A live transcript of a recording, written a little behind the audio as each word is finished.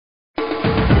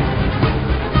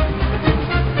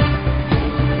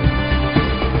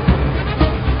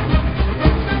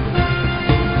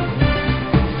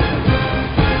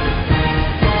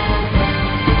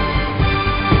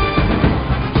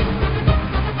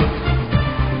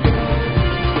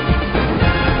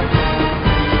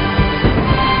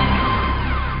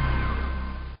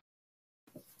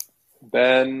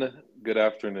Ben, good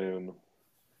afternoon.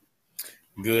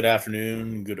 Good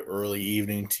afternoon, good early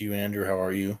evening to you, Andrew. How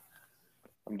are you?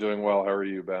 I'm doing well. How are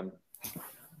you, Ben?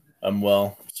 I'm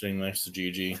well. Sitting next to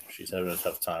Gigi. She's having a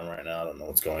tough time right now. I don't know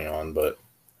what's going on, but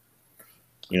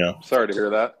you know, Sorry to hear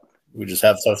that. we just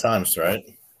have tough times, right?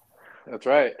 That's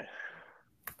right.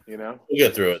 You know, We'll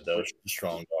get through it though. She's a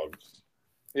strong dog.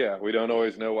 yeah, we don't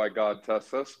always know why God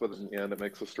tests us, but in the end, it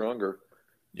makes us stronger.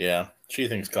 Yeah, she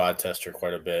thinks God tests her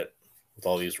quite a bit with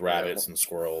all these Yeah, rabbits and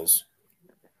squirrels.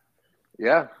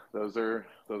 yeah, those are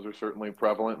certainly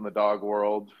prevalent in the dog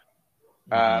world.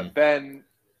 Hmm. Ben,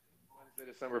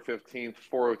 Wednesday, December 15th,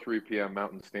 4:03 p.m.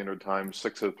 Mountain Standard Time,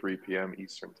 6:03 p.m.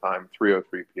 Eastern Time,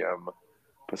 3:03 p.m.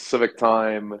 Pacific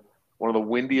Time. One of the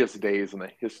windiest days in the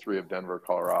history of Denver,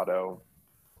 Colorado.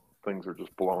 Things are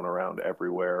just blowing around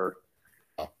everywhere.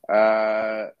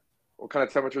 Uh, what kind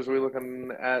of temperatures are we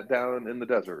looking at down in the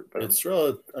desert, Ben? It's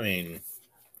real. I mean,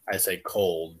 I say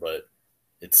cold, but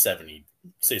it's 70,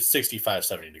 say 65,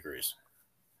 70 degrees.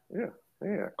 Yeah,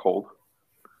 yeah, cold.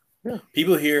 Yeah,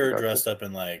 People I here are got you. dressed up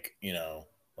in like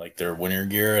their winter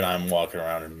gear, and I'm walking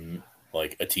around in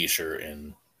like a t-shirt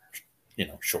and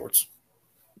shorts.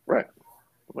 Right,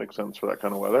 makes sense for that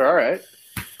kind of weather. All right,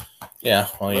 Yeah,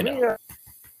 well, let me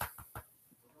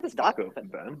this doc open,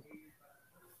 Ben.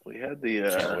 We had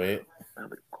can't wait.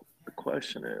 the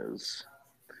question is,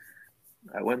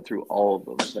 I went through all of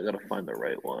them, so I got to find the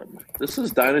right one. This is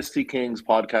Dynasty Kings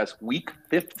podcast week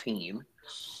 15.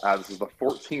 This is the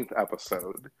 14th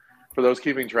episode. For those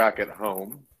keeping track at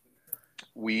home,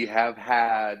 we have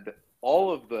had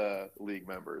all of the league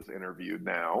members interviewed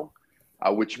now,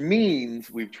 which means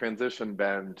we've transitioned,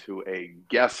 Ben, to a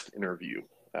guest interview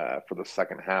for the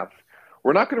second half.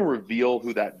 We're not going to reveal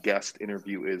who that guest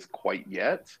interview is quite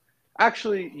yet.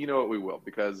 Actually, you know what, we will,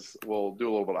 because we'll do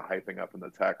a little bit of hyping up in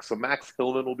the text. So Max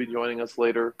Hillman will be joining us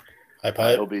later. High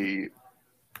He'll pipe. be.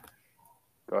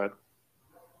 Go ahead.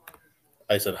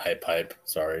 I said high pipe.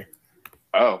 Sorry.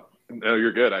 Oh, no,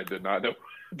 you're good. I did not know.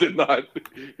 Did not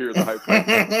hear the high pipe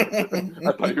sound.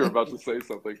 I thought you were about to say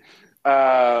something.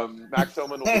 Max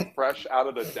Hillman will be fresh out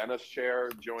of the dentist chair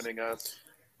joining us.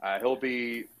 He'll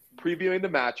be previewing the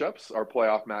matchups, our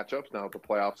playoff matchups, now that the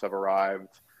playoffs have arrived.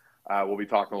 We'll be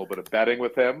talking a little bit of betting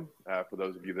with him. For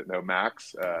those of you that know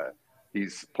Max,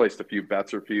 he's placed a few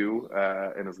bets or few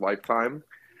in his lifetime.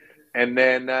 And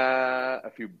then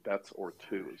a few bets or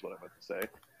two is what I meant to say.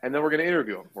 And then we're going to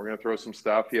interview him. We're going to throw some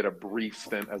stuff. He had a brief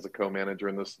stint as a co-manager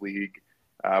in this league,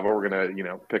 but we're going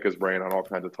to, pick his brain on all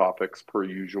kinds of topics per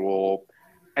usual.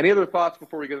 Any other thoughts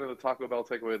before we get into the Taco Bell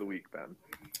takeaway of the week, Ben?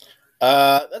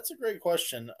 That's a great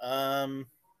question.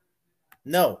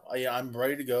 No, I'm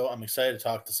ready to go. I'm excited to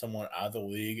talk to someone out of the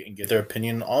league and get their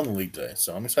opinion on the league today.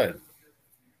 So I'm excited.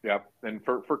 Yeah, and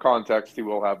for context, he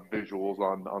will have visuals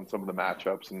on some of the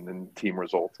matchups and team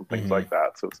results and things like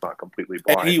that, so it's not completely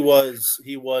And blind. he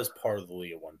was part of the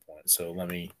league at one point. So let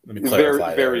me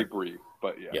clarify. Very there. brief,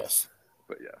 but yes. Yes.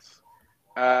 But yes.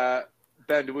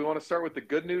 Ben, do we want to start with the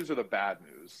good news or the bad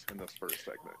news in this first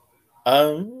segment?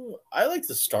 I like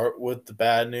to start with the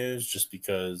bad news just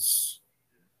because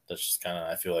that's just kind of,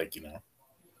 I feel like, get out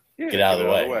of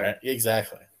the way. Right?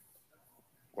 Exactly.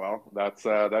 Well, that's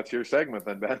your segment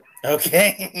then, Ben.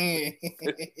 Okay.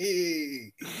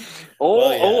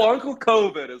 Old Uncle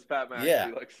COVID, as Pat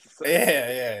McAfee likes to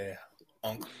say. Yeah.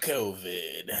 Uncle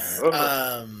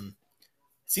COVID.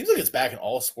 Seems like it's back in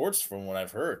all sports from what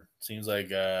I've heard. Seems like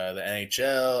the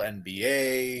NHL,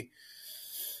 NBA,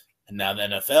 and now the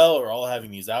NFL are all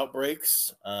having these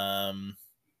outbreaks. NFL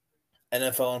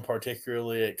in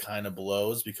particularly, it kind of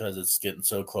blows because it's getting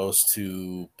so close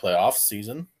to playoff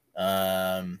season.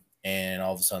 And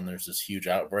all of a sudden there's this huge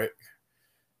outbreak.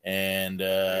 And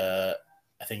I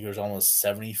think there's almost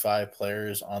 75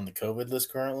 players on the COVID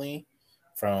list currently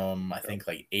from, I think,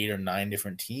 like 8 or 9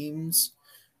 different teams.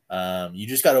 You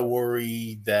just got to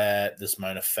worry that this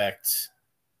might affect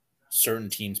certain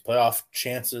teams' playoff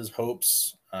chances,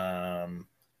 hopes.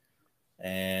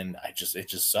 And it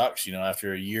just sucks.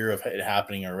 After a year of it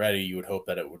happening already, you would hope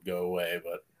that it would go away.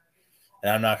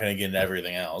 And I'm not going to get into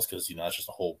everything else because, it's just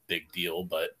a whole big deal,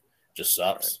 but it just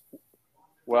sucks. Right.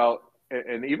 Well,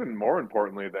 and even more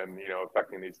importantly than,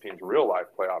 affecting these teams' real life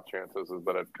playoff chances is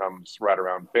that it comes right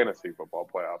around fantasy football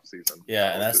playoff season.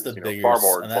 Yeah, and that's the bigger, far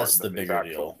more and that's important the than bigger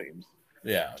these actual deal. teams.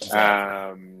 Yeah,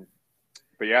 exactly.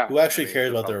 But yeah, who actually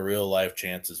cares about their real life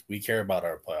chances? We care about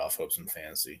our playoff hopes in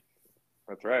fantasy.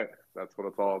 That's right. That's what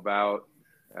it's all about.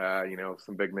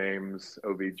 Some big names: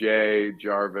 OBJ,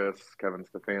 Jarvis, Kevin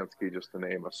Stefanski, just to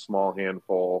name a small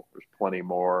handful. There's plenty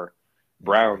more.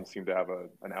 Browns seem to have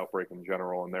an outbreak in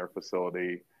general in their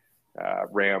facility.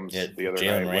 Rams Yeah, the other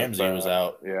Jalen night. Ramsey was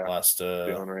out yeah, last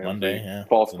Jalen Ramsey. Monday. Yeah,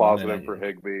 False so Monday positive night. for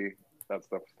Higbee. That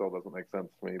stuff still doesn't make sense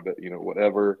to me, but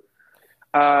whatever.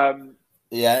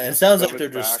 Yeah, it sounds like COVID's they're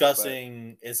back,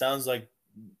 discussing. It sounds like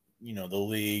the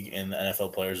league and the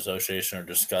NFL Players Association are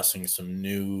discussing some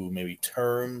new maybe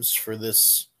terms for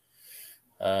this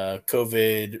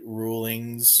COVID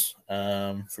rulings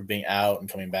for being out and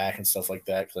coming back and stuff like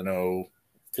that. Because I know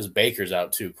Baker's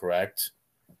out too, correct?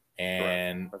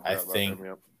 And I think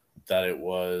that it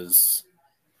was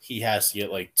he has to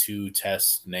get like 2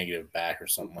 tests negative back or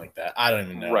something like that. I don't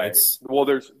even know. Right. Well,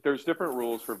 there's different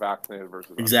rules for vaccinated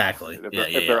versus exactly.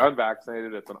 If they're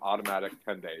unvaccinated, it's an automatic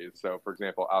 10 days. So, for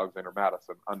example, Alexander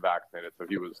Madison, unvaccinated, so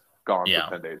he was gone for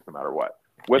 10 days no matter what.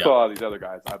 With a lot of these other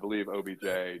guys, I believe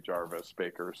OBJ, Jarvis,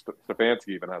 Baker, Stefanski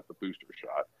even has the booster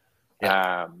shot.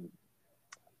 Yeah.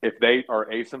 If they are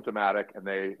asymptomatic and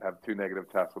they have 2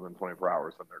 negative tests within 24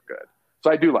 hours, then they're good.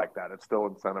 So I do like that. It still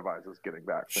incentivizes getting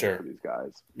vaccinated for these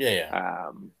guys.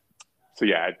 So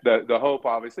the hope,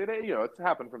 obviously, it's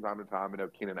happened from time to time. I know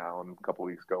Keenan Allen a couple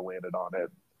weeks ago landed on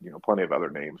it. Plenty of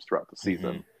other names throughout the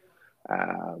season.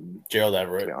 Gerald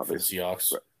Everett for the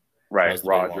Seahawks, right?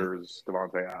 Rodgers,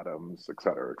 Devontae Adams, et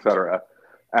cetera, et cetera.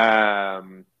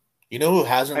 You know who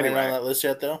hasn't landed on that list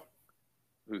yet, though?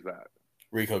 Who's that?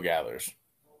 Rico Gathers.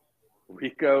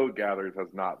 Rico Gathers has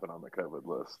not been on the COVID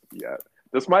list yet.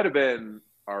 This might have been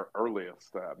our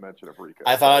earliest mention of Rico.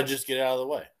 I thought I'd just get it out of the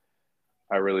way.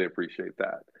 I really appreciate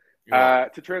that.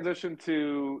 To transition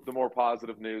to the more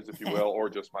positive news, if you will, or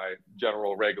just my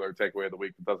general regular takeaway of the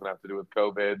week that doesn't have to do with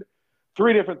COVID.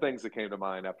 3 different things that came to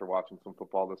mind after watching some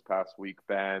football this past week,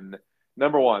 Ben.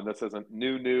 Number 1, this isn't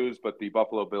new news, but the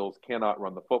Buffalo Bills cannot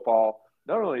run the football.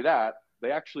 Not only that,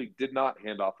 they actually did not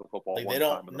hand off the football one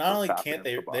time. Not only can't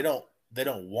they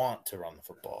don't want to run the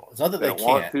football. It's not that they don't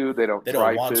want to. They don't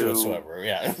want to whatsoever.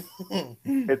 Yeah.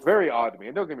 It's very odd to me.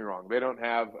 And don't get me wrong, they don't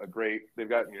have they've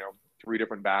got, 3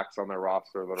 different backs on their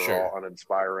roster that are all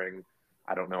uninspiring.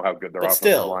 I don't know how good their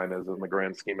offensive line is in the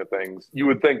grand scheme of things. You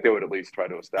would think they would at least try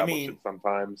to establish it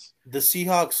sometimes. The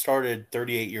Seahawks started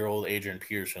 38-year-old Adrian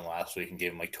Peterson last week and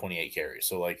gave him like 28 carries.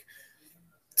 So,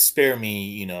 spare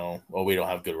me, we don't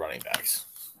have good running backs.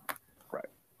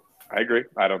 I agree.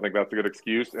 I don't think that's a good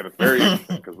excuse, and it's very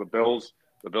interesting because the Bills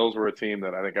were a team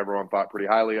that I think everyone thought pretty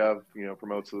highly of, for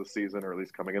most of the season, or at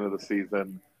least coming into the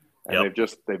season. And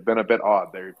they've been a bit odd.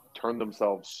 They've turned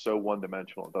themselves so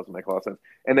one-dimensional. It doesn't make a lot of sense.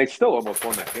 And they still almost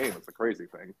won that game. It's a crazy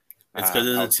thing. It's because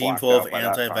it's a team full of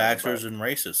anti-vaxxers and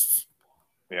racists.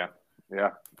 Yeah.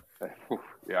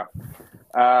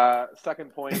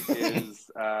 Second point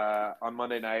is on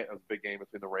Monday night, it was a big game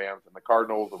between the Rams and the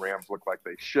Cardinals. The Rams look like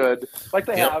they should, like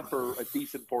they have for a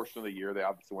decent portion of the year. They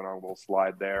obviously went on a little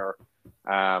slide there.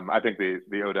 I think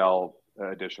the Odell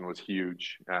addition was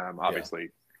huge. Obviously,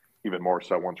 even more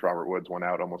so once Robert Woods went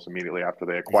out almost immediately after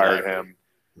they acquired him.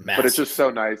 Massive. But it's just so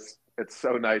nice. It's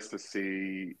so nice to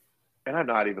see. And I'm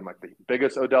not even like the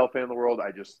biggest Odell fan in the world.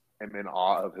 I just am in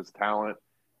awe of his talent.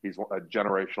 He's a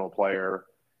generational player.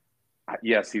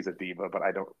 Yes, he's a diva, but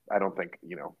I don't think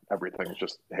everything's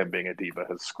just him being a diva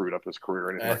has screwed up his career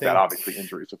or anything like that. Obviously,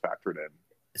 injuries have factored in.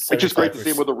 It's just great to see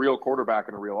him with a real quarterback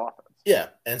and a real offense. Yeah,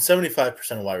 and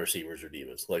 75% of wide receivers are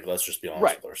divas. Let's just be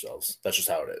honest with ourselves. That's just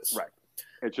how it is. Right.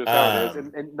 It's just how it is,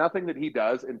 and nothing that he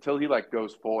does until he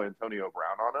goes full Antonio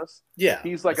Brown on us. Yeah,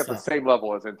 he's at the same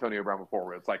level as Antonio Brown before,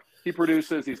 where it's he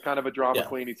produces, he's kind of a drama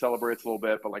queen, he celebrates a little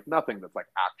bit, but nothing that's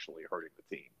actually hurting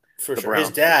the team. For sure, his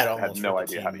dad almost had no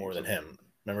idea how to more than him.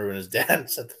 Remember when his dad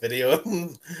sent the video?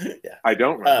 Yeah, I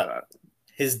don't remember that.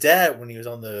 His dad, when he was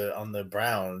on the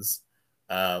Browns,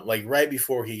 right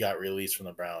before he got released from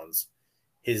the Browns,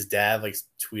 his dad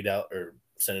tweet out or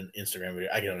sent an Instagram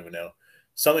video. I don't even know.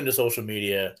 Something to social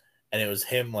media, and it was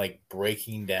him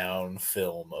breaking down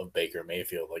film of Baker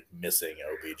Mayfield missing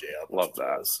OBJ. Love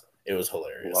that. It was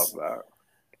hilarious.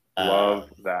 Love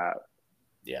that.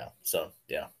 Yeah. So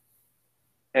yeah.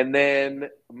 And then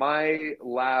my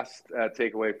last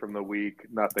takeaway from the week,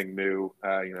 nothing new.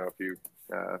 If you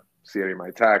see any of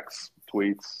my texts,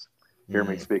 tweets, hear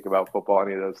me speak about football,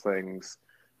 any of those things.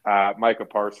 Micah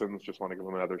Parsons, just want to give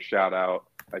him another shout out.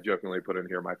 I jokingly put in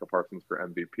here Micah Parsons for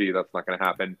MVP. That's not going to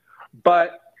happen.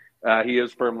 But he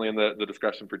is firmly in the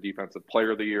discussion for Defensive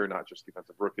Player of the Year, not just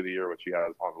Defensive Rookie of the Year, which he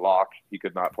has on lock. He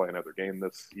could not play another game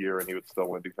this year, and he would still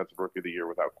win Defensive Rookie of the Year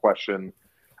without question.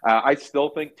 I still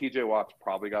think TJ Watt's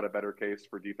probably got a better case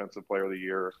for Defensive Player of the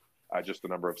Year, just the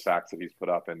number of sacks that he's put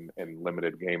up in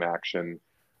limited game action.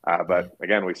 But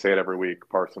again, we say it every week.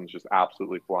 Parsons just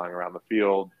absolutely flying around the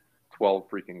field. 12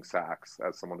 freaking sacks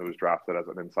as someone who was drafted as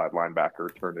an inside linebacker,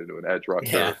 turned into an edge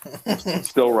rusher. Yeah.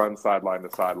 Still runs sideline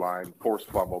to sideline. Forced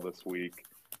fumble this week.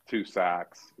 2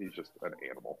 sacks. He's just an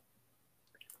animal.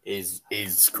 He's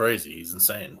crazy. He's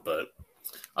insane, but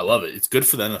I love it. It's good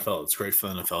for the NFL. It's great for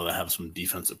the NFL to have some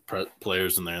defensive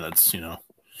players in there that's,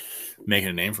 making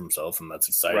a name for himself, and that's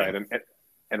exciting. Right,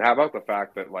 and how about the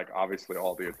fact that, like, obviously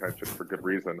all the attention for good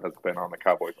reason has been on the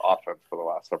Cowboys offense for the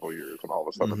last several years, and all of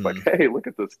a sudden it's like, hey, look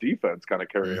at this defense kind of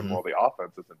carrying while the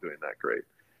offense isn't doing that great.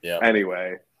 Yeah.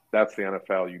 Anyway, that's the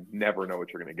NFL. You never know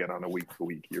what you're going to get on a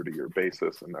week-to-week, year-to-year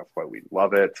basis, and that's why we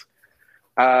love it.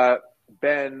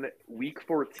 Ben, Week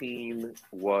 14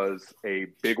 was a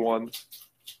big one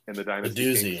in the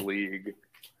Dynasty Kings League.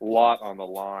 A lot on the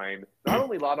line. Not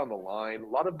only a lot on the line, a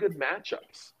lot of good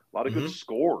matchups, a lot of good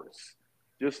scores.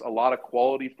 Just a lot of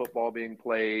quality football being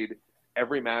played.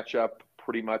 Every matchup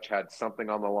pretty much had something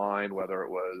on the line, whether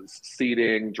it was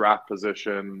seeding, draft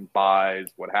position, buys,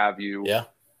 what have you. Yeah.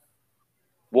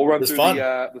 We'll run through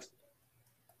the really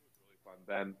fun,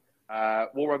 Ben.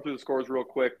 We'll run through the scores real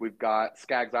quick. We've got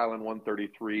Skaggs Island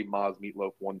 133, Maz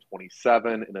Meatloaf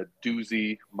 127 in a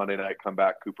doozy Monday night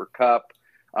comeback Cooper Cup.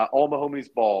 All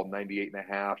Mahomes Ball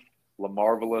 98.5.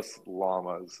 LaMarvelous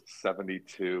Llamas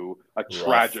 72. A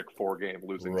tragic 4-game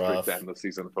losing streak to end the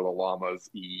season for the Llamas.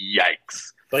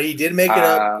 Yikes! But he did make it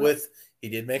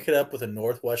up with a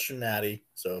Northwestern Natty.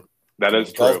 So that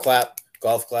is true.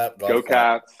 Golf clap. Go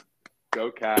Cats! Go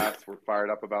Cats! We're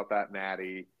fired up about that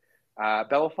Natty.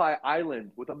 Bellafy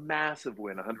Island with a massive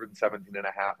win, 117.5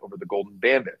 over the Golden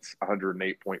Bandits,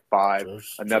 108.5.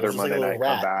 Another Monday night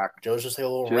comeback. Joe's just like a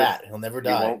little rat. He'll never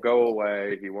die. He won't go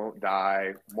away. He won't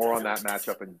die. More on that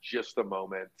matchup in just a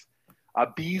moment.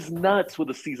 Bees Nuts with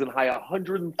a season high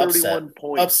 131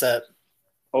 points. Upset.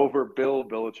 Over Bill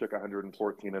Belichick,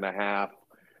 114.5.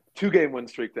 2-game win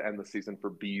streak to end the season for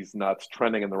Bees Nuts,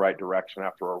 trending in the right direction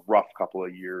after a rough couple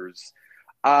of years.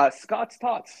 Scott's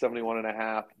Tots,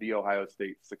 71.5. The Ohio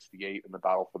State, 68 in the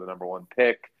battle for the number 1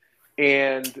 pick.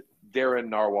 And Darren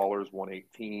Narwhaller's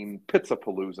 118.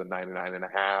 Pizzapalooza,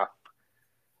 99.5.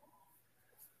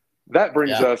 That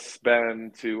brings us,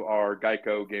 Ben, to our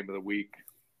Geico Game of the Week.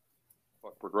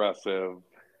 Fuck Progressive.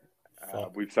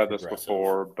 We've said this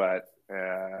before, but,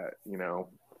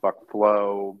 fuck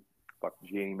Flo, fuck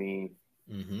Jamie.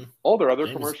 All their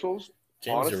other commercials,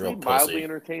 honestly, mildly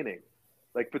entertaining.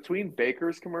 Like, between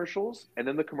Baker's commercials and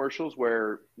then the commercials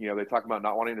where, they talk about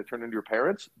not wanting to turn into your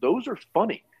parents, those are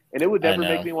funny. And it would never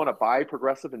make me want to buy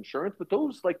Progressive insurance, but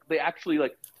those, they actually,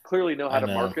 clearly know how to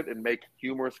market and make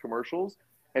humorous commercials.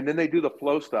 And then they do the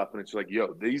Flow stuff, and it's like,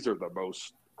 yo, these are the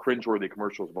most cringeworthy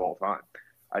commercials of all time.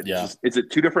 Is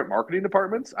it 2 different marketing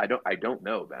departments? I don't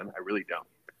know, Ben. I really don't.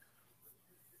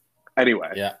 Anyway,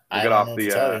 I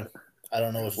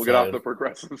don't know. We'll get off the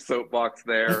Progressive soapbox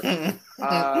there.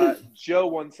 Joe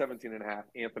 117.5,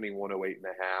 Anthony 108.5.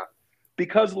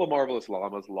 Because LaMarvelous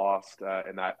Llamas lost,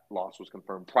 and that loss was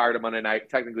confirmed prior to Monday night,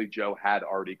 technically Joe had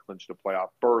already clinched a playoff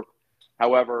berth.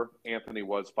 However, Anthony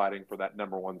was fighting for that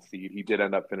number 1 seed. He did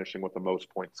end up finishing with the most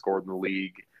points scored in the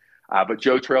league. But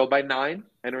Joe trailed by 9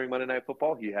 entering Monday Night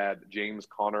Football. He had James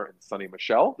Conner and Sonny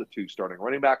Michel, the 2 starting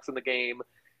running backs in the game.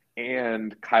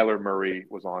 And Kyler Murray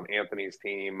was on Anthony's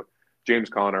team. James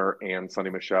Conner and Sonny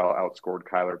Michel outscored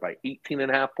Kyler by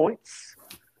 18.5 points.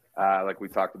 Like we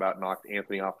talked about, knocked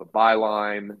Anthony off the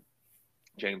byline.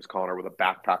 James Conner with a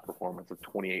backpack performance of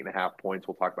 28.5 points.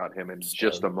 We'll talk about him in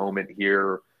just a moment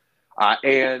here.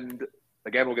 And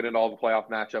again, we'll get into all the playoff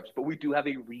matchups, but we do have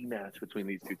a rematch between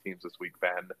these 2 teams this week,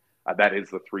 Ben. That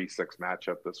is the 3-6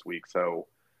 matchup this week. So,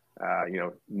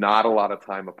 not a lot of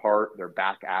time apart. They're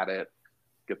back at it.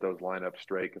 Get those lineups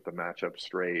straight, get the matchup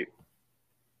straight.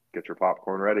 Get your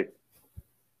popcorn ready.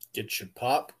 Get your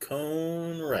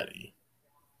popcorn ready.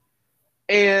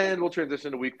 And we'll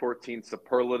transition to Week 14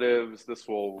 superlatives. This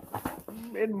will,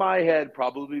 in my head,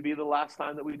 probably be the last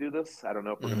time that we do this. I don't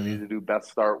know if we're going to need to do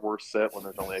best start, worst sit when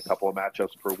there's only a couple of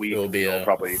matchups per week. It'll be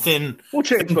we'll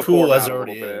change the pool format as it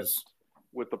already is.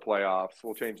 With the playoffs.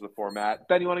 We'll change the format.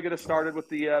 Ben, you want to get us started with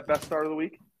the best start of the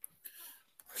week?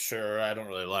 Sure. I don't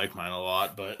really like mine a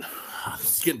lot, but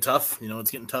it's getting tough.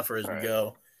 It's getting tougher as we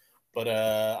go. But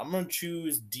I'm going to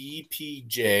choose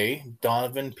DPJ,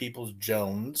 Donovan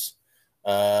Peoples-Jones.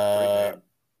 I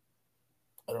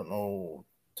don't know.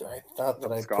 I thought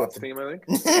that I Scott's put team, I think.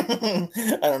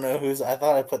 I don't know I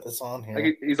thought I put this on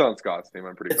here. He's on Scott's team.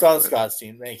 I'm pretty. It's on Scott's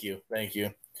team. Thank you.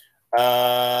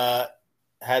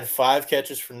 Had 5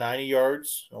 catches for 90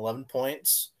 yards, 11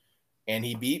 points, and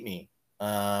he beat me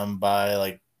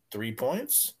by 3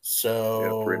 points.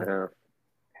 So 3.5.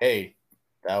 Hey,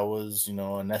 that was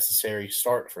a necessary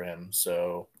start for him.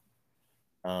 So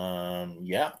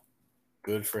Yeah,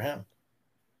 good for him.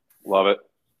 Love it.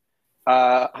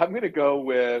 I'm going to go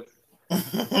with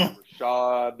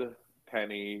Rashad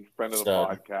Penny, friend of the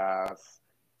Stud. podcast,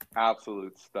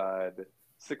 absolute stud.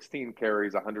 16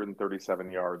 carries,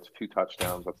 137 yards, 2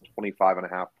 touchdowns. That's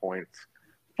 25.5 points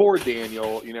for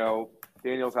Daniel.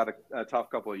 Daniel's had a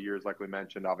tough couple of years, like we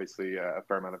mentioned. Obviously, a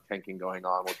fair amount of tanking going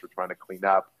on, which we're trying to clean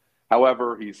up.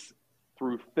 However, he's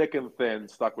through thick and thin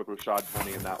stuck with Rashad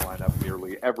Penny in that lineup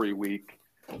nearly every week.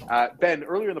 Ben,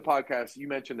 earlier in the podcast, you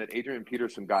mentioned that Adrian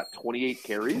Peterson got 28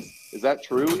 carries. Is that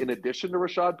true? In addition to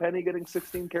Rashad Penny getting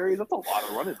 16 carries, that's a lot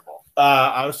of running the ball.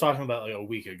 I was talking about like a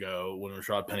week ago when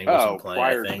Rashad Penny wasn't playing.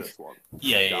 Prior I think. To this one.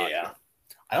 Yeah.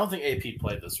 I don't think AP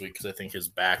played this week because I think his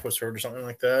back was hurt or something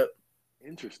like that.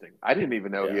 Interesting. I didn't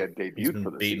even know he had debuted for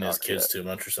the beating his kids too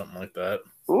much or something like that.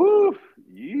 Ooh,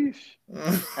 yeesh.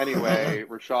 Anyway,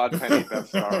 Rashad Penny, best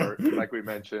start. Like we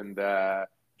mentioned, Dan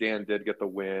did get the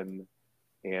win,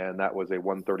 and that was a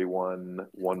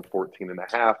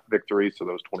 131-114.5 victory. So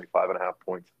those 25.5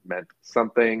 points meant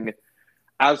something.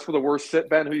 As for the worst sit,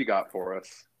 Ben, who you got for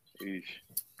us? Yeesh.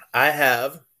 I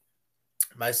have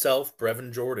myself,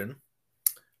 Brevin Jordan.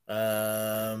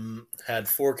 Had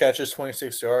 4 catches,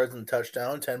 26 yards, and a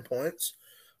touchdown, 10 points.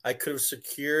 I could have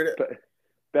secured.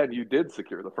 Ben, you did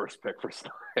secure the first pick for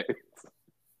Snides.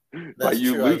 That's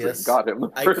true. Losing, I guess got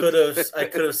him. I could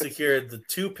have secured the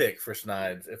 2 pick for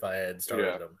Snides if I had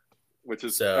started him. Which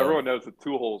is everyone knows the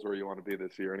 2 holes where you want to be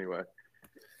this year anyway.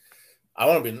 I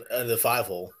want to be in the 5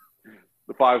 hole.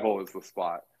 The 5 hole is the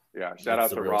spot. Yeah. Shout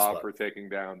out to Rob for taking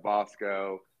down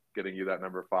Bosco, getting you that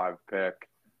number 5 pick.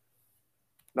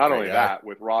 Not only that,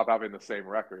 with Rob having the same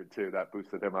record, too, that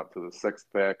boosted him up to the 6th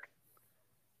pick.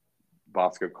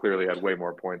 Bosco clearly had way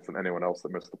more points than anyone else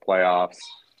that missed the playoffs.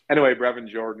 Anyway, Brevin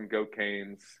Jordan, go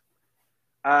Canes.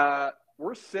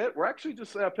 We're actually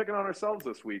just picking on ourselves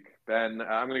this week, Ben.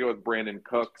 I'm going to go with Brandon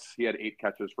Cooks. He had 8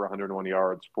 catches for 101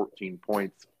 yards, 14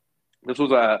 points. This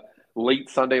was a late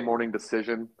Sunday morning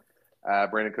decision.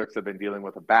 Brandon Cooks had been dealing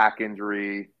with a back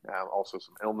injury, also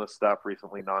some illness stuff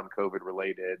recently, non-COVID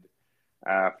related.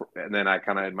 And then I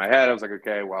kind of in my head, I was like,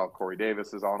 okay, well, Corey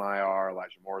Davis is on IR,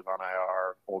 Elijah Moore's on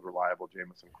IR, old reliable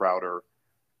Jamison Crowder.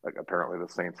 Like apparently the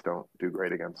Saints don't do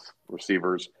great against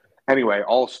receivers. Anyway,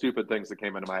 all stupid things that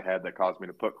came into my head that caused me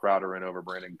to put Crowder in over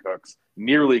Brandon Cooks.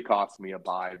 Nearly cost me a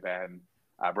bye, Ben.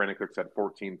 Brandon Cooks had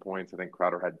 14 points. I think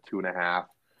Crowder had 2.5.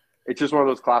 It's just one of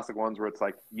those classic ones where it's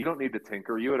like, you don't need to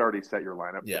tinker. You had already set your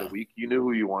lineup for the week. You knew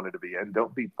who you wanted to be in.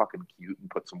 Don't be fucking cute and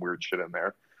put some weird shit in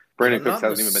there. Brandon Cooks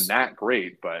hasn't even been that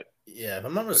great, but if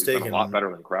I'm not mistaken, a lot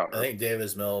better than Crowder. I think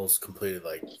Davis Mills completed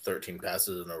like 13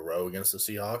 passes in a row against the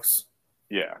Seahawks.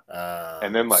 Yeah,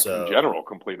 and then in general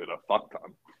completed a fuck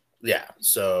ton. Yeah,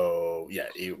 so yeah.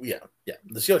 The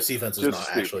Seahawks defense is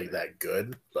not actually that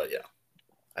good, but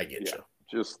I get you.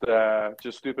 Just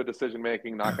stupid decision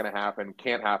making, not going to happen.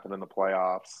 Can't happen in the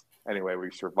playoffs. Anyway,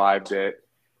 we survived it.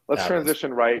 Let's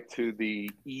transition right to the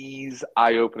Ease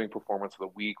eye-opening performance of the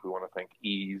week. We want to thank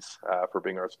Ease for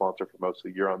being our sponsor for most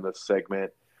of the year on this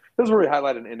segment. This is where we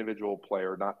highlight an individual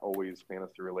player, not always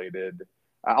fantasy-related.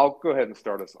 I'll go ahead and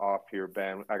start us off here,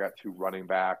 Ben. I got 2 running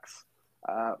backs.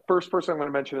 First person I'm going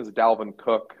to mention is Dalvin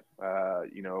Cook,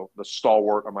 the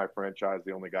stalwart of my franchise,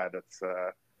 the only guy that's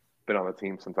been on the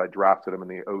team since I drafted him in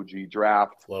the OG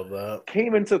draft. Love that.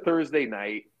 Came into Thursday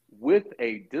night with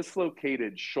a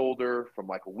dislocated shoulder from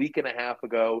like a week and a half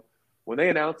ago. When they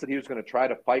announced that he was going to try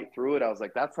to fight through it, I was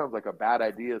like, that sounds like a bad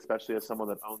idea, especially as someone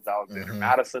that owns Alexander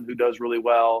Madison, who does really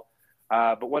well.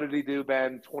 But what did he do,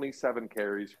 Ben? 27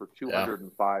 carries for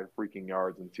 205 freaking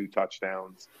yards and 2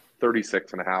 touchdowns,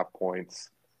 36.5 points.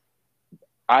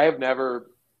 I have never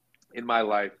in my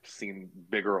life seen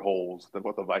bigger holes than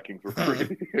what the Vikings were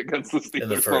creating against the Steelers in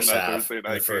the first half. Thursday night.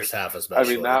 In the first half,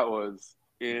 especially. I mean, that was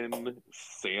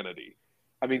insanity.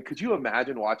 I mean, could you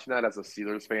imagine watching that as a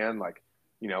Steelers fan? Like,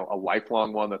 a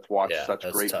lifelong one that's watched such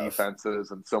great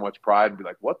defenses and so much pride and be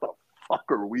like, what the fuck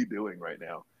are we doing right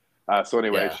now? So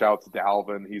anyway, shouts to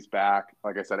Dalvin. He's back.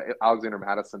 Like I said, Alexander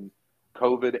Madison,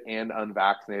 COVID and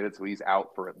unvaccinated, so he's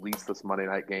out for at least this Monday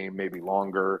night game, maybe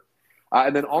longer.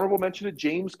 And then honorable mention to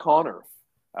James Conner,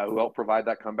 who helped provide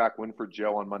that comeback win for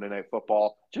Joe on Monday Night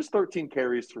Football. Just 13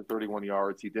 carries for 31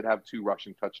 yards. He did have 2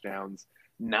 rushing touchdowns,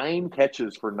 9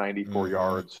 catches for 94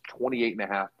 yards,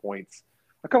 28.5 points.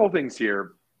 A couple things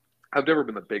here. I've never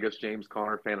been the biggest James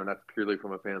Conner fan, and that's purely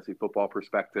from a fantasy football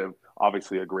perspective.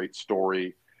 Obviously a great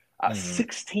story.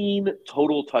 16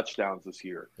 total touchdowns this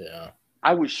year. Yeah.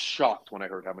 I was shocked when I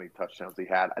heard how many touchdowns he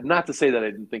had. Not to say that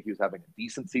I didn't think he was having a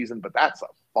decent season, but that's a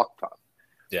fuck ton.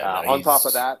 Yeah, no, On top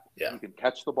of that, yeah. he can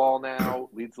catch the ball now,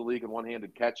 leads the league in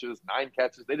one-handed catches, 9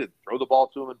 catches. They didn't throw the ball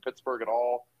to him in Pittsburgh at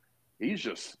all. He's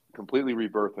just completely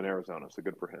rebirthed in Arizona, so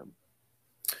good for him.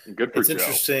 And good for It's Joe.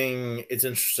 interesting. It's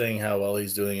interesting how well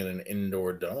he's doing in an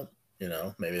indoor dome.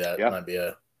 Maybe that might be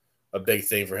a big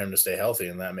thing for him to stay healthy,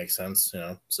 and that makes sense.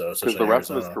 So because the rest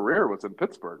of his career was in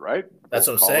Pittsburgh, right? That's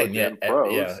what I'm saying. Yeah,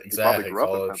 pros. Yeah, exactly. He probably grew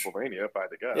up in Pennsylvania, if I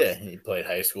had to guess. Yeah, he played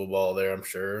high school ball there, I'm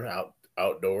sure,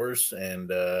 outdoors,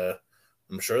 and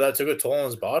I'm sure that took a toll on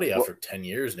his body after 10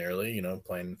 years nearly.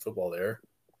 Playing football there.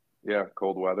 Yeah,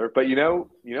 cold weather. But you know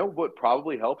what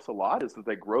probably helps a lot is that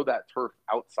they grow that turf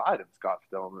outside in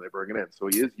Scottsdale and they bring it in, so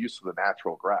he is used to the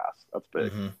natural grass. That's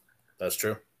big. Mm-hmm. That's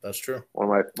true.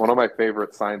 One of my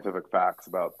favorite scientific facts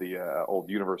about the old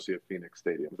University of Phoenix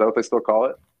Stadium. Is that what they still call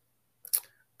it?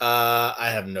 I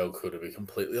have no clue, to be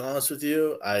completely honest with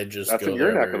you. That's in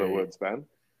your neck of the woods, Ben.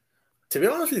 To be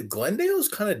honest with you, Glendale is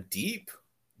kind of deep.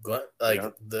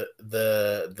 The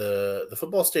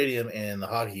football stadium and the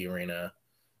hockey arena,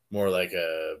 more like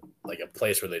a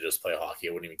place where they just play hockey.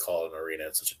 I wouldn't even call it an arena.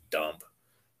 It's such a dump.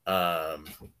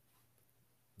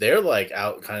 They're like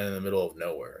out kind of in the middle of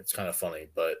nowhere. It's kind of funny,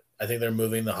 but I think they're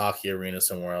moving the hockey arena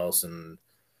somewhere else, and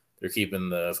they're keeping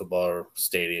the football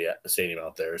stadium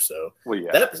out there. So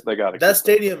they got that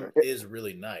stadium is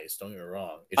really nice. Don't get me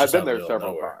wrong. I've been there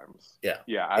several times.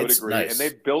 Yeah, I would agree. Nice. And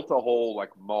they built a whole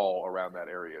mall around that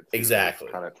area too. Exactly.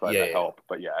 Kind of trying to help,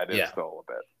 but it is still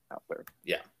a bit out there.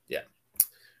 Yeah.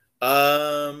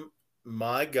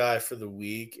 My guy for the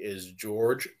week is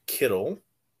George Kittle.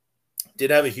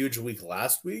 Did have a huge week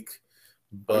last week,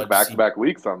 but back-to-back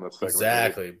weeks on this segment.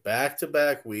 Exactly.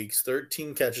 Back-to-back weeks,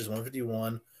 13 catches,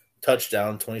 151,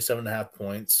 touchdown, 27.5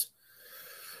 points.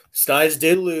 Snides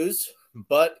did lose,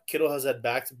 but Kittle has had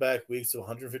back-to-back weeks of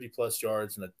 150-plus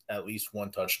yards and at least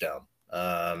one touchdown.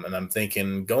 And I'm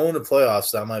thinking going to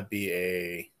playoffs, that might be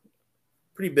a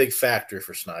pretty big factor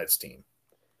for Snides' team.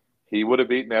 He would have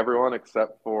beaten everyone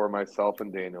except for myself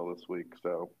and Daniel this week.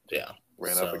 So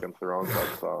ran up against the wrong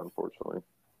buzzsaw, unfortunately.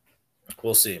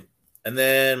 We'll see. And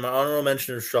then my honorable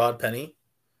mention is Rashad Penny,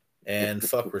 and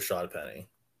fuck Rashad Penny.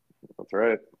 That's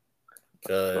right.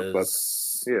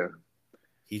 Because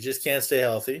he just can't stay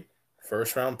healthy.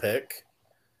 First round pick,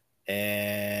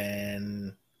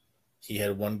 and he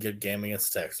had one good game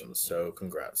against the Texans. So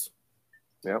congrats.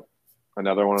 Yep,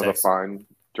 another one of the fine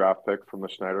draft pick from the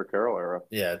Schneider Carroll era.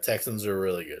 Yeah, Texans are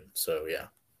really good. So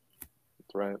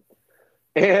that's right.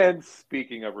 And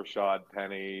speaking of Rashad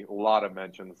Penny, a lot of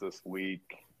mentions this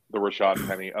week. The Rashad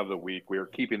Penny of the week. We are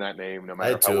keeping that name no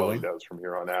matter how well he does from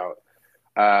here on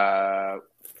out.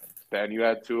 Ben, you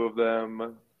had 2 of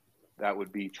them. That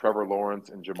would be Trevor Lawrence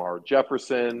and Jamar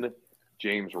Jefferson.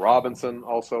 James Robinson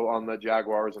also on the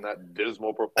Jaguars in that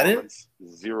dismal performance.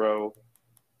 0.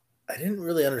 I didn't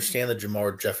really understand the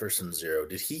Jamar Jefferson 0.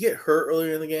 Did he get hurt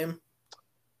earlier in the game?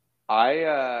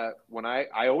 I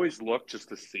always look just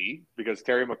to see, because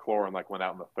Terry McLaurin went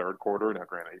out in the third quarter. Now,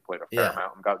 granted, he played a fair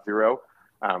amount and got 0,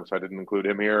 so I didn't include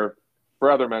him here. For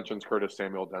other mentions, Curtis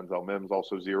Samuel, Denzel Mims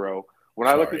also 0. When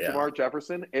I looked at Jamar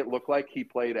Jefferson, it looked like he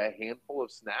played a handful of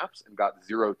snaps and got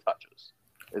 0 touches.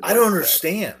 I don't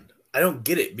understand. I don't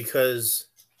get it, because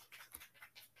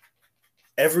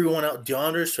everyone out,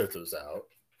 DeAndre Swift was out.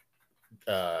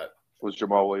 Was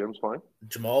Jamal Williams playing?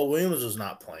 Jamal Williams was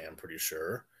not playing, I'm pretty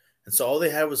sure. And so all they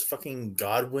had was fucking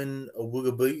Godwin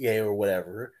Awuga or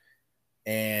whatever.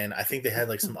 And I think they had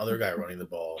some other guy running the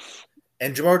ball.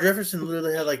 And Jamar Jefferson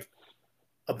literally had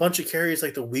a bunch of carries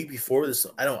the week before this.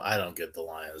 I don't get the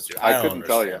Lions, dude. I couldn't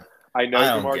tell you. I know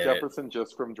Jamar Jefferson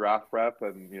just from draft prep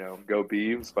and go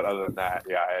Beavs, but other than that,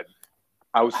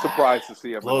 I was surprised to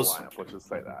see him in the lineup. Let's just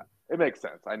say that. It makes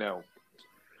sense. I know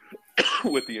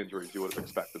with the injuries you would have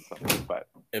expected something, but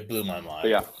it blew my mind.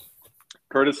 But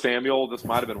Curtis Samuel, this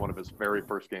might have been one of his very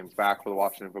first games back for the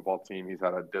Washington football team. He's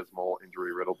had a dismal,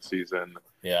 injury-riddled season.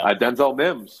 Denzel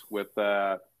Mims with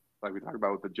like we talked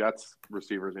about with the Jets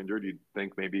receivers injured, you'd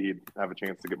think maybe he'd have a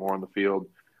chance to get more on the field.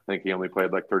 I think he only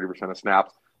played 30% of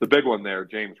snaps. The big one there,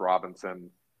 James Robinson,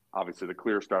 obviously the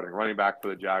clear starting running back for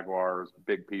the Jaguars,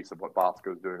 big piece of what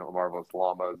Bosco's doing at Marvelous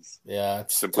Llamas. Yeah,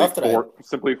 it's simply tough that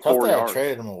simply 4 yards. I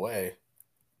traded him away.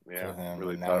 Yeah,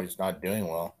 really now tough. He's not doing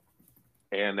well.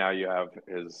 And now you have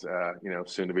his,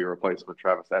 soon-to-be replacement,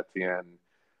 Travis Etienne.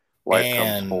 Life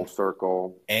comes full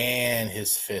circle. And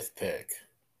his 5th pick.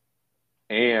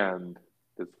 The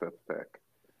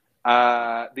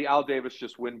Al Davis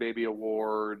Just Win Baby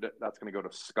Award, that's going to go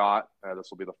to Scott.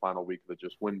 This will be the final week of the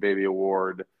Just Win Baby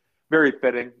Award. Very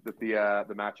fitting that the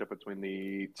matchup between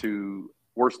the 2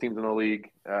 worst teams in the league,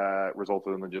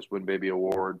 resulted in the Just Win Baby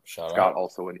Award. Shout Scott out.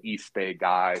 also an East Bay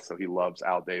guy, so he loves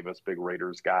Al Davis, big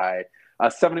Raiders guy.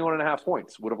 71.5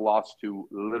 points. Would have lost to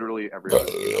literally every other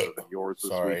team other than yours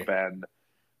this Sorry. week, Ben.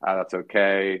 That's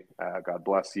okay. God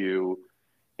bless you.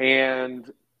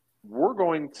 And we're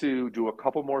going to do a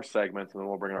couple more segments, and then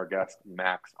we'll bring our guest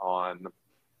Max on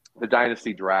the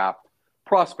Dynasty Draft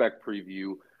prospect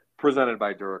preview presented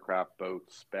by Duracraft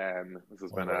Boats. Ben, this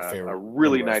has been a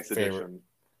really nice addition.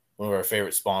 One of our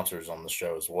favorite sponsors on the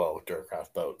show as well,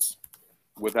 Duracraft Boats.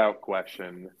 Without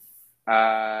question. You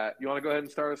want to go ahead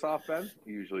and start us off, Ben?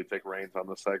 You usually take reins on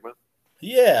this segment.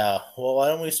 Yeah. Well, why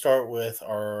don't we start with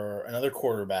another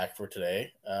quarterback for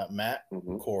today, Matt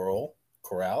Corral,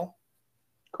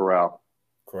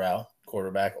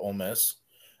 quarterback, Ole Miss.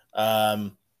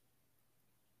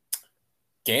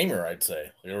 Gamer, I'd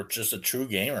say. Or just a true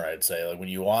gamer, I'd say. Like when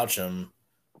you watch him,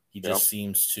 he just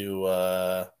seems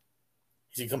to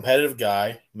he's a competitive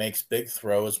guy, makes big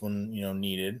throws when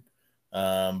needed,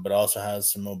 but also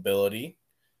has some mobility.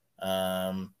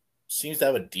 Seems to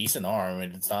have a decent arm. I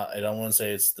mean, it's not. I don't want to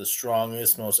say it's the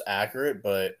strongest, most accurate,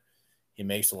 but he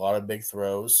makes a lot of big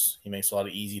throws. He makes a lot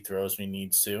of easy throws when he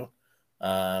needs to.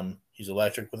 He's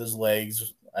electric with his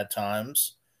legs at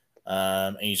times,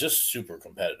 and he's just super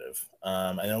competitive.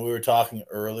 I know we were talking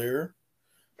earlier.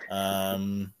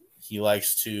 He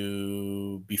likes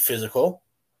to be physical,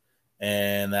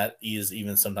 and that is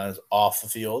even sometimes off the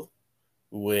field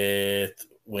with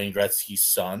Wayne Gretzky's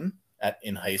son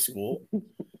in high school.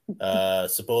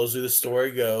 Supposedly the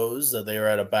story goes that they were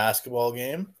at a basketball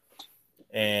game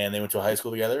and they went to a high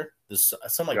school together. This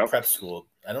some prep school.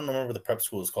 I don't remember what the prep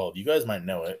school is called. You guys might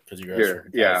know it because you guys are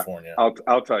from California.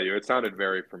 I'll tell you. It sounded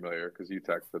very familiar because you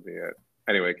texted me it.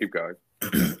 Anyway, keep going.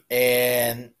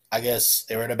 And I guess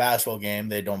they were at a basketball game.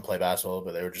 They don't play basketball,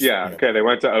 but they were just okay. They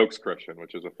went to Oaks Christian,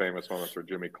 which is a famous one. That's where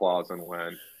Jimmy Clausen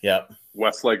went. Yep.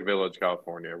 Westlake Village,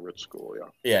 California, rich school.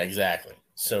 Yeah, exactly.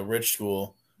 So rich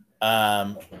school.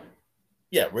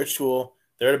 Rich school.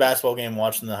 They're at a basketball game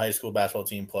watching the high school basketball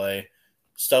team play.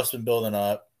 Stuff's been building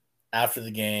up. After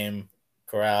the game,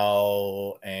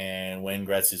 Corral and Wayne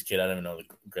Gretzky's kid, I don't even know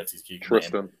Gretzky's kid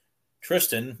name.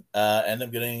 Tristan ended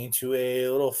up getting into a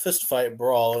little fist fight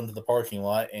brawl into the parking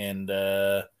lot, and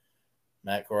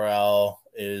Matt Corral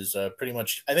is pretty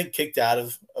much, I think, kicked out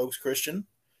of Oaks Christian,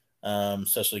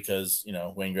 especially because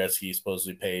Wayne Gretzky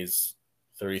supposedly pays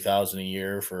 $30,000 a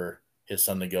year for his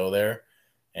son to go there,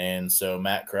 and so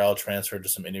Matt Corral transferred to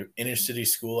some inner city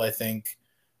school, I think,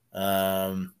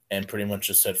 and pretty much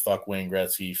just said fuck Wayne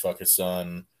Gretzky, fuck his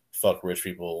son, fuck rich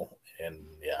people. And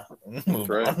that's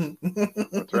right.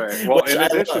 That's right. Well, in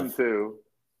addition to,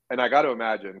 and I got to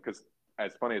imagine, because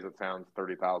as funny as it sounds,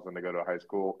 $30,000 to go to high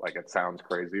school, like it sounds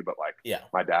crazy, but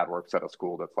my dad works at a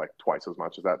school that's like twice as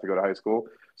much as that to go to high school.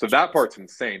 So that part's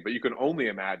insane. But you can only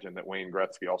imagine that Wayne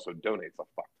Gretzky also donates a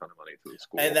fuck ton of money to the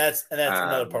school. And that's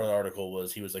another part of the article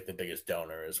was he was like the biggest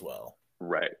donor as well.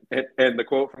 Right. And the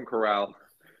quote from Corral.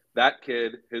 That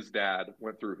kid, his dad,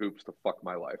 went through hoops to fuck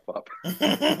my life up.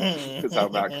 Is how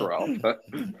Matt Corral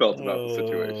felt about the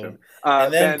situation.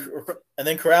 And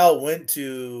then Corral went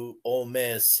to Ole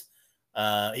Miss.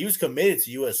 He was committed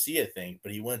to USC, I think,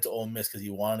 but he went to Ole Miss because he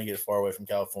wanted to get far away from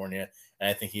California, and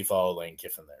I think he followed Lane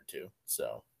Kiffin there too.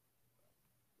 So,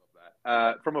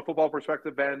 from a football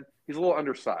perspective, Ben, he's a little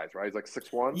undersized, right? He's like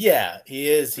 6'1". Yeah, he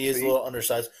is. He is a little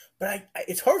undersized, but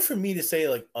it's hard for me to say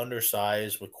like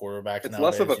undersized with quarterbacks. It's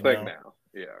nowadays, less of a thing now.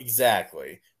 Yeah,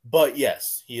 exactly. But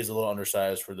yes, he is a little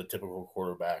undersized for the typical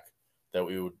quarterback that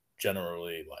we would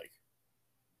generally like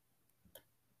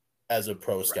as a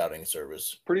pro scouting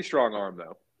service. Pretty strong arm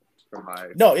though.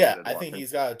 I think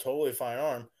he's got a totally fine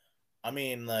arm. I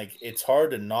mean, like, it's hard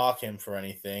to knock him for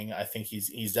anything. I think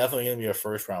he's definitely going to be a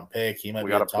first-round pick. He might. We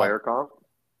got a player comp?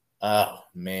 Oh,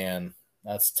 man.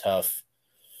 That's tough.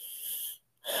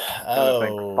 I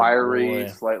think fiery,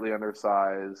 slightly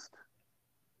undersized.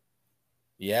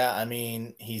 Yeah, I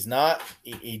mean, he's not –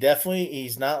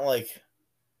 he's not like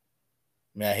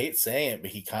 – I mean, I hate saying it, but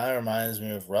he kind of reminds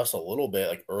me of Russ a little bit,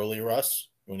 like early Russ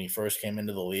when he first came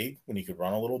into the league, when he could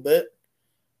run a little bit.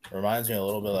 It reminds me a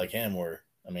little bit like him where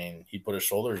 – I mean, he'd put his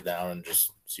shoulders down and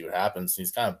just see what happens.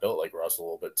 He's kind of built like Russ a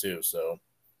little bit too. So,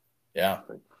 yeah.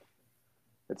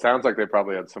 It sounds like they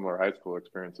probably had similar high school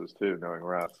experiences too, knowing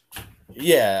Russ.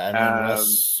 Yeah, I mean,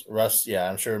 Russ. Yeah,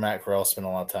 I'm sure Matt Corral spent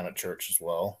a lot of time at church as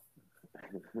well.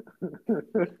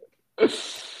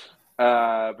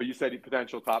 But you said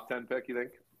potential top 10 pick, you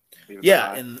think?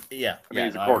 I mean,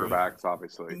 he's a quarterback,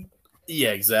 obviously.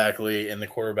 Yeah, exactly. And the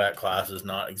quarterback class is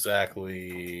not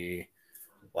exactly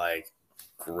like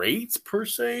great per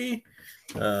se.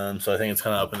 So I think it's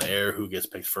kind of up in the air who gets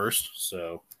picked first.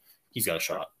 So he's got a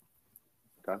shot.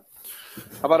 Okay.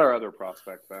 How about our other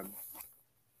prospect, Ben?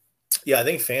 Yeah, I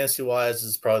think fantasy-wise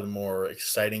is probably the more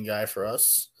exciting guy for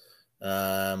us. We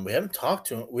haven't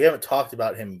talked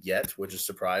about him yet, which is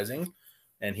surprising,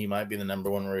 and he might be the number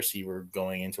one receiver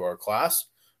going into our class.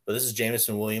 But this is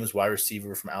Jameson Williams, wide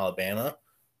receiver from Alabama,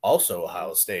 also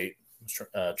Ohio State,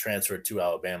 transferred to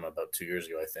Alabama about 2 years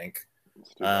ago, I think.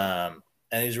 And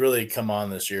he's really come on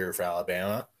this year for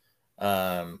Alabama.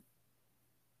 Let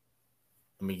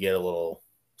me get a little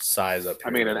size up here.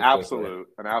 I mean, an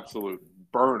absolute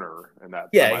burner in that.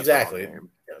 Yeah, exactly. Game.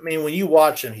 I mean, when you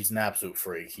watch him, he's an absolute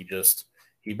freak.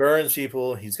 He burns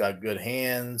people. He's got good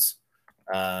hands.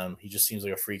 He just seems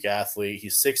like a freak athlete.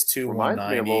 He's 6'2", 190. Reminds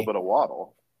me a little bit of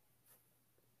Waddle.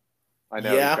 I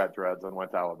know he's got dreads and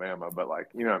went to Alabama, but like,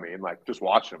 you know what I mean? Like, just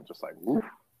watch him, just like, woof.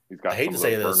 He's got. I hate to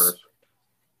say this. Burners.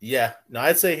 Yeah, no,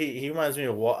 I'd say he reminds me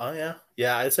of Waddle. Oh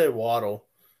yeah, I'd say Waddle.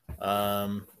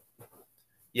 The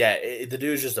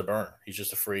dude's just a burner. He's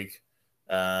just a freak.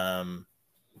 And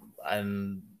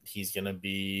he's going to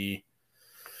be,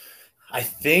 I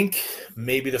think,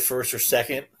 maybe the first or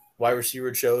second wide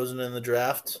receiver chosen in the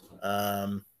draft.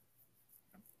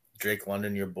 Drake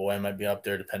London, your boy, might be up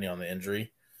there depending on the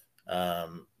injury.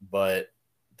 But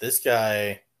this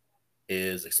guy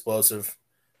is explosive,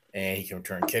 and he can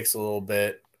return kicks a little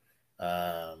bit.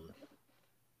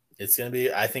 It's going to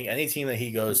be, I think, any team that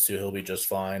he goes to, he'll be just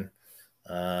fine.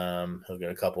 He'll get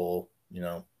a couple,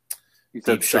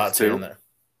 deep shots here and there.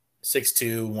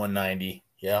 6'2", 190.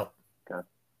 Yep. Okay.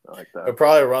 I like that. He'll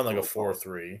probably run like a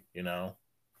 4.3,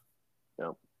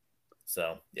 Yep.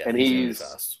 So, yeah. And he's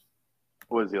fast.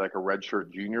 What is he, like a redshirt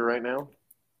junior right now?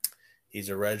 He's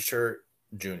a redshirt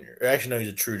junior. Actually, no, he's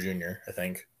a true junior, I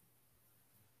think.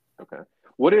 Okay.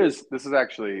 This is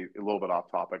actually a little bit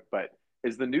off topic, but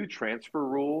is the new transfer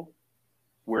rule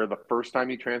where the first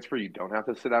time you transfer, you don't have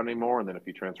to sit out anymore, and then if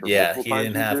you transfer multiple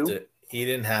times, he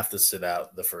didn't have to sit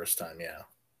out the first time, yeah.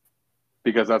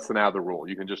 Because that's now the rule.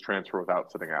 You can just transfer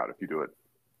without sitting out if you do it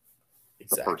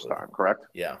the first time, correct?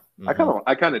 Yeah. Mm-hmm.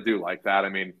 I kind of do like that. I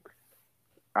mean,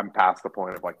 I'm past the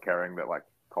point of like caring that like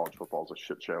college football is a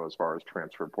shit show as far as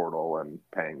transfer portal and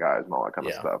paying guys and all that kind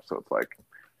of stuff. So it's like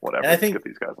whatever. I think, get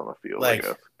these guys on the field, I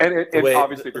guess. And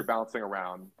obviously, if you're bouncing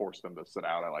around, force them to sit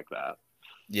out. I like that.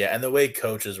 Yeah, and the way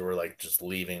coaches were like just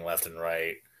leaving left and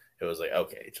right, it was like,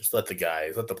 okay, just let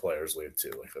the players leave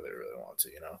too, like if they really want to,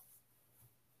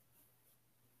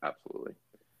 Absolutely.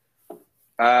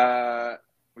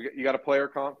 You got a player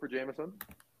comp for Jameson?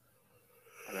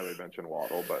 I know we mentioned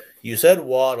Waddle, but you said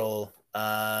Waddle,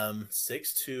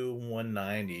 6'2",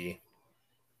 190,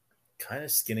 kind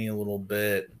of skinny a little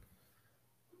bit.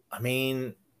 I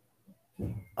mean,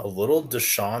 a little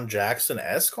Deshaun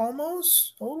Jackson-esque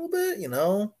almost, a little bit,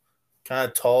 kind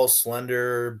of tall,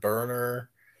 slender, burner.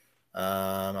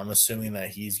 I'm assuming that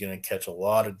he's going to catch a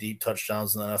lot of deep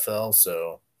touchdowns in the NFL,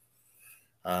 so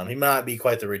he might not be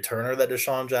quite the returner that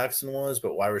Deshaun Jackson was,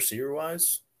 but wide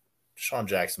receiver-wise, Deshaun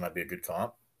Jackson might be a good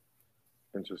comp.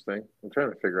 Interesting. I'm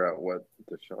trying to figure out what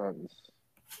Deshaun's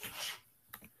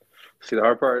 – see, the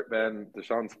hard part, Ben,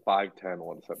 Deshaun's 5'10",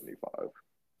 175.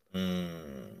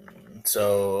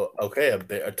 So, okay,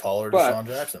 a taller Deshaun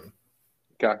Jackson.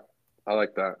 Okay. I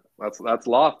like that. That's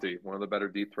lofty. One of the better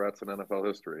deep threats in NFL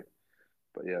history.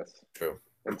 But yes. True.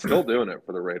 And still doing it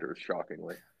for the Raiders,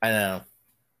 shockingly. I know.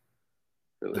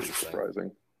 Really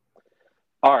surprising.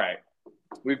 All right.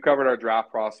 We've covered our draft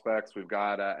prospects. We've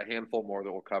got a handful more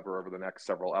that we'll cover over the next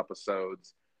several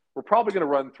episodes. We're probably going to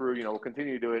run through, we'll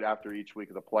continue to do it after each week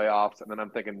of the playoffs. And then I'm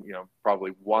thinking,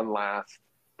 probably one last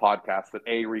podcast that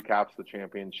A, recaps the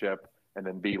championship, and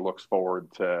then B, looks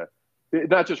forward to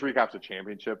not just recaps the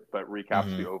championship, but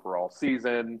recaps the overall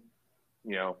season,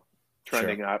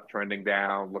 trending up, trending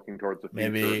down, looking towards the future,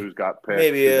 who's got picked.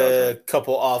 Maybe a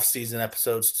couple off-season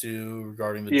episodes, too,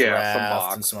 regarding the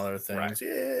draft and some other things.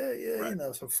 Right.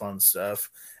 Yeah, some fun stuff.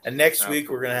 And next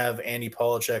week, we're going to have Andy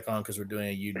Polachek on because we're doing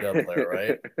a UW player,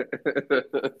 right?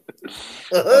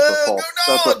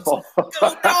 Go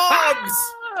Dogs!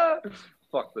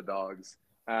 Fuck the Dogs.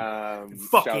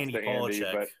 Fuck Andy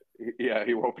Polachek. But yeah,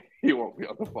 he won't be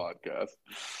on the podcast.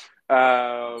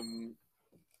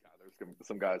 There's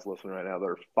some guys listening right now that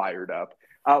are fired up.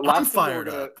 I'm fired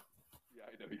up. Yeah,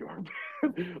 I know you are.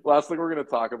 Last thing we're going to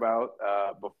talk about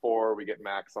before we get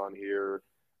Max on here,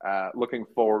 looking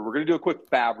forward, we're going to do a quick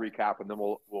Fab recap, and then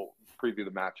we'll preview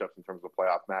the matchups in terms of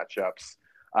playoff matchups.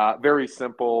 Very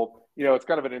simple. It's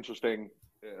kind of an interesting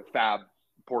Fab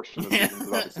portion of the season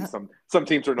because obviously some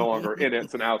teams are no longer in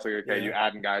it. So now it's like, okay, Yeah. you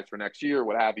adding guys for next year,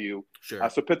 what have you. Sure.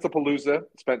 So Pizzapalooza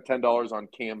spent $10 on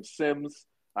Cam Sims.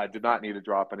 Did not need to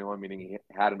drop anyone, meaning he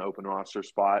had an open roster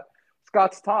spot.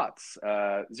 Scott's Tots,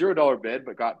 $0 bid,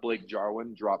 but got Blake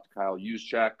Jarwin, dropped Kyle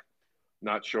Juszczyk.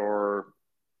 Not sure.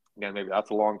 Again, maybe that's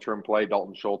a long-term play.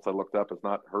 Dalton Schultz, I looked up, is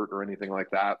not hurt or anything like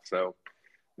that. So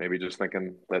maybe just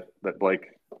thinking that Blake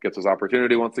gets his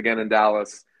opportunity once again in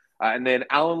Dallas. And then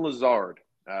Alan Lazard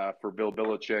for Bill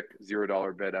Belichick,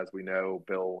 $0 bid. As we know,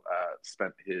 Bill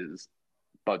spent his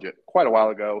budget quite a while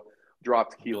ago.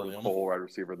 Dropped Keelan Cole, wide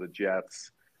receiver of the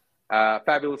Jets.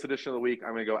 Fabulous addition of the week.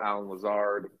 I'm going to go Alan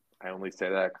Lazard. I only say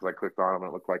that because I clicked on him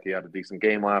and it looked like he had a decent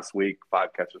game last week.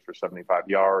 5 catches for 75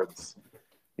 yards.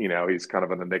 You know, he's kind of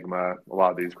an enigma. A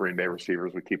lot of these Green Bay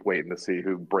receivers, we keep waiting to see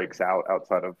who breaks out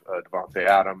outside of Devontae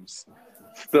Adams.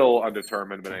 Still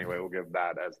undetermined, but anyway, we'll give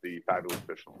that as the fabulous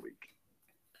addition of the week.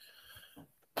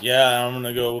 Yeah, I'm going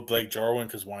to go with Blake Jarwin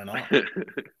because why not? That's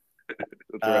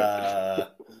right.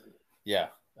 Yeah.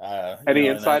 Any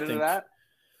insight into that?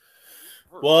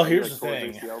 Well, here's the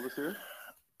thing.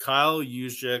 Kyle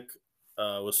Juszczyk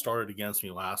was started against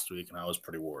me last week, and I was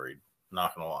pretty worried.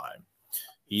 Not going to lie.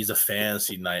 He's a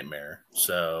fantasy nightmare.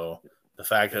 So the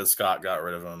fact that Scott got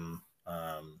rid of him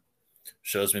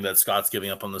shows me that Scott's giving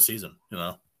up on the season, you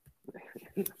know?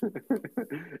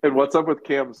 And what's up with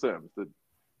Cam Sims?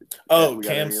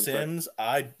 Cam Sims?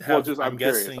 I'm guessing.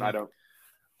 Curious. I don't.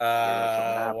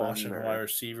 Washington wide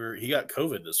receiver. He got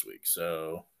COVID this week,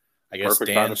 so I guess Perfect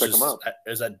Dan's time to pick him up.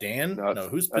 Is that Dan? No,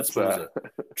 who's Pittsburgh?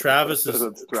 Travis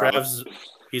is Travis.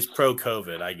 He's pro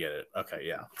COVID. I get it. Okay,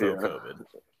 yeah, pro COVID.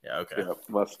 Yeah, okay. Yeah,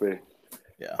 must be.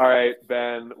 Yeah. All right,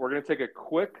 Ben. We're gonna take a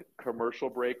quick commercial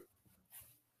break.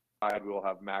 We will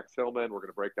have Max Hillman. We're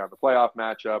gonna break down the playoff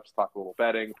matchups, talk a little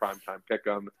betting, primetime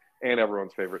pick'em, and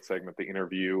everyone's favorite segment, the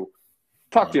interview.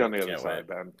 Talk to you on the other side,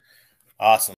 Ben.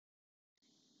 Awesome.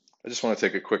 I just want to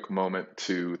take a quick moment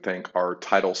to thank our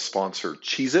title sponsor,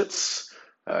 Cheez-Its,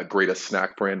 greatest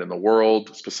snack brand in the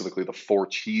world, specifically the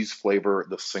 4-cheese flavor,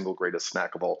 the single greatest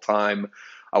snack of all time.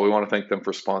 We want to thank them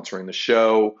for sponsoring the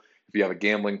show. If you have a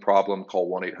gambling problem, call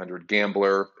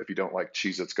 1-800-GAMBLER. If you don't like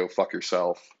Cheez-Its, go fuck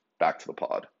yourself. Back to the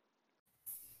pod.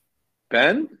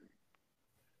 Ben?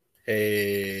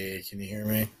 Hey, can you hear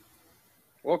me?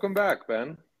 Welcome back,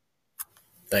 Ben.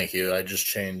 Thank you. I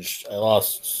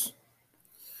lost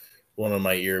one of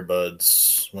my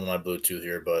earbuds, one of my Bluetooth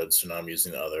earbuds, so now I'm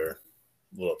using the other.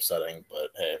 A little upsetting, but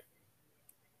hey.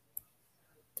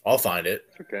 I'll find it.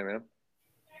 It's okay, man.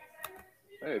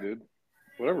 Hey, dude.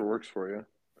 Whatever works for you.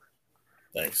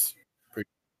 Thanks.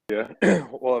 Yeah.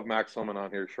 We'll have Max Hillman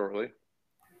on here shortly.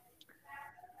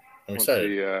 I'm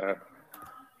excited. Once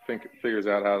he figures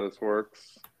out how this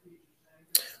works.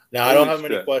 Now, I don't have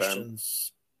many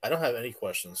questions. Ben. I don't have any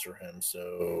questions for him,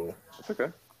 so it's okay.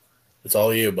 It's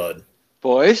all you, bud.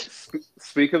 Boys,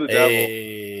 speak of the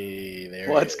devil.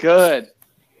 There what's good?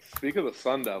 Speak of the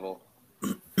Sun Devil.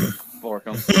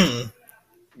 Borkham.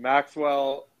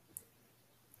 Maxwell,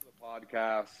 the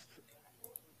podcast.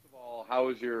 First of all, how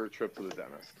was your trip to the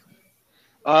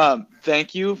dentist?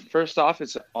 Thank you. First off,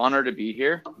 it's an honor to be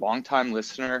here. Long-time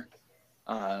listener.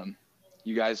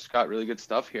 You guys got really good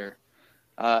stuff here.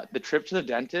 The trip to the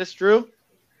dentist, Drew.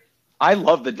 I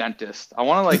love the dentist. I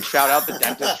want to shout out the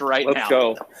dentist right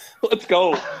now. Let's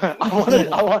go.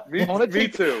 Me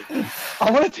too. I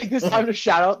want to take this time to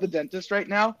shout out the dentist right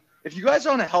now. If you guys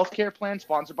own a healthcare plan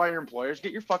sponsored by your employers,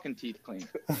 get your fucking teeth cleaned.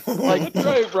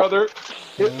 Right, brother.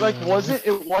 It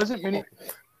wasn't many.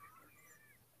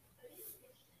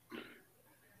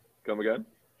 Come again?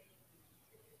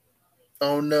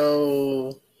 Oh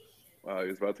no. Wow, he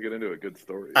was about to get into a good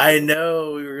story. I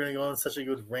know. We were going to go on such a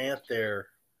good rant there.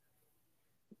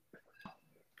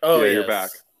 Oh, yeah, you're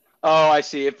back. Oh, I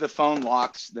see. If the phone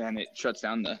locks, then it shuts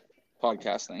down the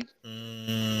podcast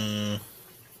thing.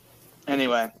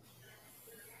 Anyway.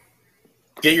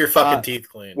 Get your fucking teeth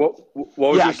cleaned. What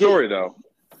was your story, though?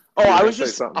 Oh, I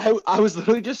was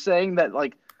literally just saying that,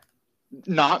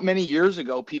 not many years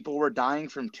ago, people were dying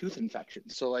from tooth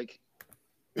infections. So,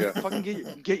 yeah, fucking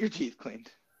get your teeth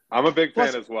cleaned. I'm a big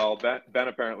fan as well. Ben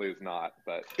apparently is not,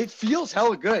 but it feels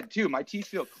hella good too. My teeth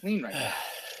feel clean right now.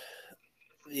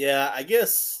 Yeah, I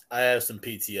guess I have some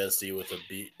PTSD with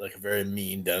a very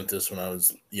mean dentist when I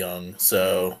was young,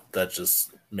 so that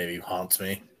just maybe haunts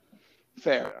me.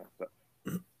 Fair.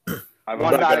 Yeah, I've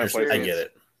I get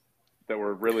it. That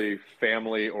were really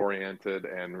family oriented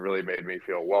and really made me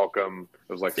feel welcome.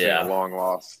 It was like seeing a long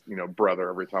lost, brother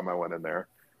every time I went in there.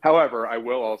 However, I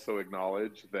will also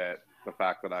acknowledge that the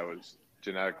fact that I was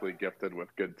genetically gifted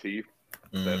with good teeth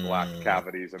that lacked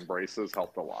cavities and braces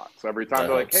helped a lot. So every time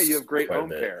they're like, "Hey, you have great home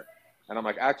care," and I'm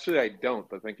like, "Actually, I don't,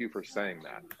 but thank you for saying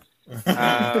that."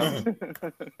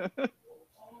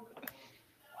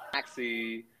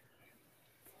 Maxie,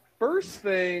 first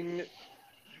thing,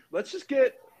 let's just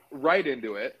get right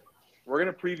into it. We're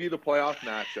going to preview the playoff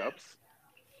matchups,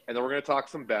 and then we're going to talk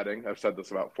some betting. I've said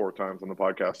this about 4 times on the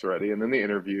podcast already, and then the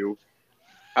interview.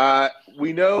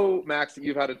 We know, Max, that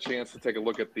you've had a chance to take a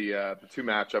look at the 2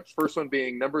 matchups. First one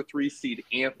being number 3 seed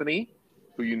Anthony,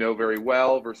 who you know very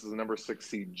well, versus the number 6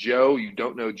 seed Joe. You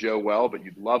don't know Joe well, but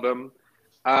you'd love him.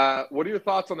 What are your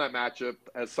thoughts on that matchup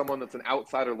as someone that's an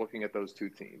outsider looking at those 2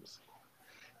 teams?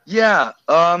 Yeah,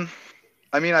 I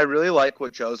mean, I really like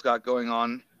what Joe's got going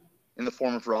on in the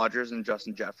form of Rodgers and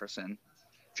Justin Jefferson.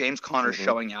 James Conner's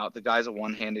showing out. The guy's a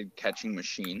one-handed catching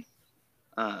machine.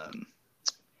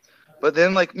 But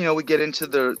then, we get into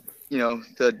the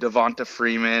Devonta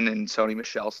Freeman and Sony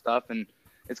Michel stuff, and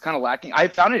it's kind of lacking. I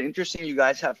found it interesting you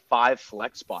guys have 5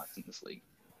 flex spots in this league.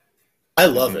 I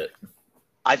love it.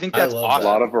 I think that's awesome. A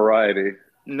lot of variety.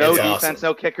 No defense,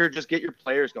 no kicker. Just get your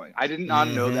players going. I did not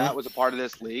know that was a part of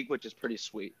this league, which is pretty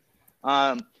sweet.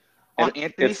 On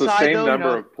Anthony's it's the side, same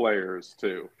number of players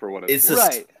too, for what it's worth.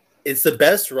 Right. It's the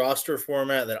best roster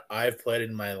format that I've played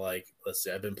in my let's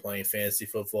see, I've been playing fantasy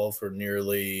football for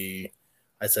nearly,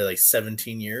 I'd say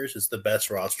 17 years. It's the best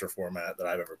roster format that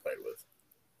I've ever played with.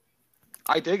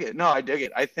 I dig it. No, I dig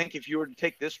it. I think if you were to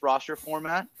take this roster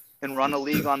format and run a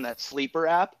league on that Sleeper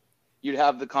app, you'd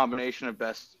have the combination of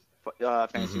best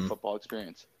fantasy football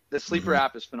experience. The Sleeper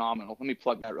app is phenomenal. Let me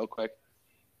plug that real quick.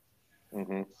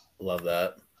 Love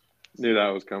that. Knew that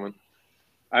was coming.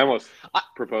 I almost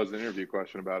proposed an interview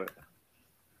question about it.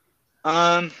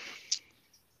 I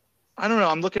don't know.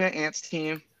 I'm looking at Ant's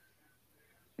team,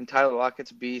 and Tyler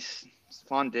Lockett's a beast.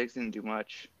 Stephon Diggs didn't do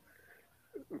much.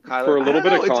 For a little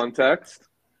bit of context,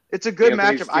 it's a good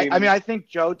Anthony's matchup. team, I think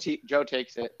Joe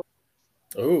takes it.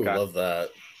 Oh, love that.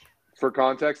 For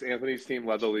context, Anthony's team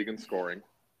led the league in scoring.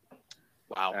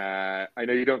 Wow. I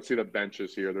know you don't see the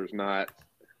benches here. There's not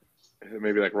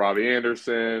maybe Robbie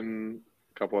Anderson,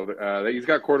 a couple other. He's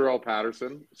got Cordarrelle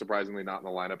Patterson, surprisingly not in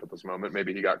the lineup at this moment.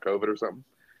 Maybe he got COVID or something.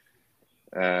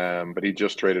 But he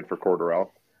just traded for Cordarrelle,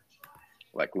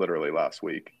 literally last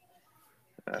week.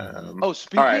 Speaking of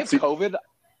COVID,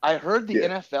 I heard the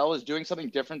NFL is doing something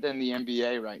different than the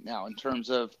NBA right now in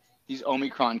terms of these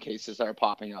Omicron cases that are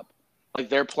popping up.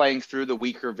 They're playing through the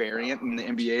weaker variant, and the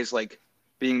NBA is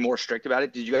being more strict about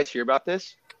it. Did you guys hear about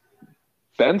this?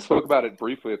 Ben spoke about it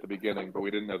briefly at the beginning, but we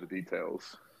didn't know the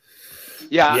details.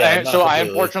 So I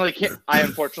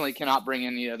unfortunately cannot bring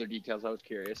any other details. I was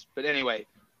curious, but anyway,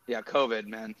 COVID,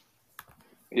 man.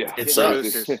 Yeah, it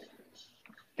sucks.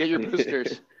 Get your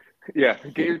boosters. Yeah,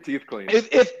 get your teeth cleaned.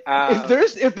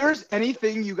 If there's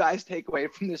anything you guys take away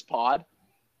from this pod,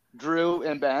 Drew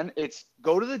and Ben, it's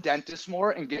go to the dentist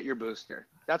more and get your booster.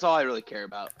 That's all I really care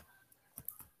about.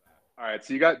 All right,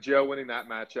 so you got Joe winning that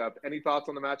matchup. Any thoughts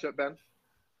on the matchup, Ben?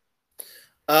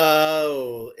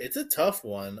 Oh, it's a tough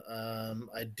one.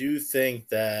 I do think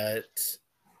that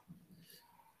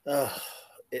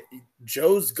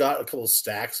Joe's got a couple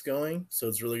stacks going, so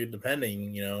it's really good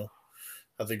depending,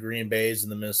 how the Green Bay's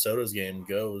and the Minnesota's game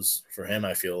goes for him,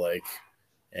 I feel like.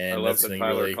 And I love that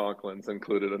Tyler Conklin's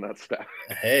included in that stack.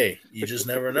 Hey, you just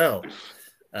never know. You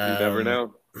never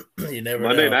know. You never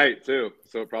Monday know. night, too,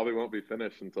 so it probably won't be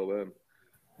finished until then.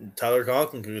 Tyler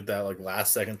Conklin could get that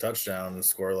last-second touchdown and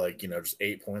score just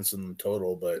 8 points in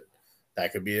total, but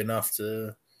that could be enough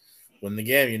to win the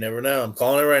game. You never know. I'm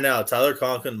calling it right now. Tyler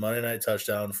Conklin, Monday night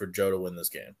touchdown for Joe to win this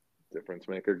game. Difference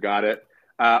maker. Got it.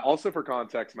 Also for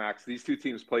context, Max, these 2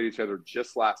 teams played each other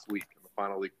just last week in the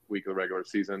final week of the regular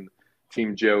season.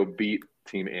 Team Joe beat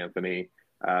Team Anthony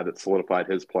that solidified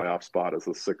his playoff spot as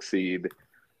the 6th seed.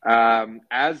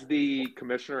 As the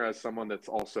commissioner, as someone that's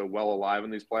also well alive in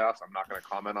these playoffs, I'm not going to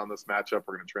comment on this matchup.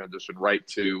 We're going to transition right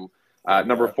to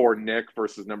number 4, Nick,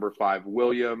 versus number 5,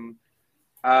 William.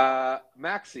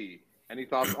 Maxie, any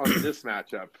thoughts on this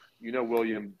matchup? You know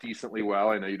William decently well.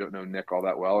 I know you don't know Nick all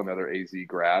that well, another AZ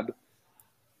grad.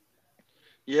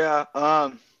 Yeah.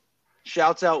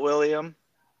 Shouts out William.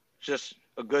 Just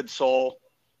a good soul.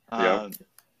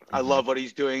 I love what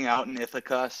he's doing out in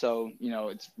Ithaca. So,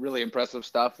 it's really impressive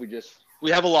stuff.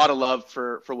 We have a lot of love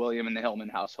for William and the Hillman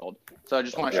household. So I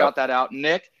just want to shout that out.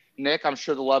 Nick, I'm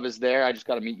sure the love is there. I just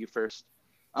got to meet you first.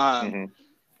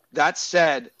 That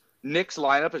said, Nick's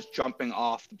lineup is jumping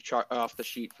off the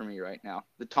sheet for me right now.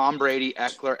 The Tom Brady,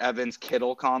 Eckler, Evans,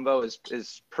 Kittle combo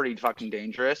is pretty fucking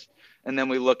dangerous. And then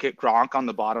we look at Gronk on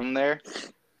the bottom there.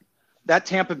 That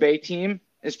Tampa Bay team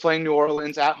is playing New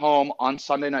Orleans at home on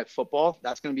Sunday Night Football.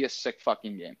 That's going to be a sick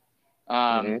fucking game.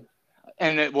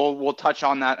 And we'll touch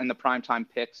on that in the primetime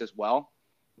picks as well.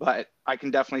 But I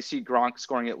can definitely see Gronk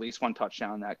scoring at least one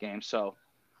touchdown in that game. So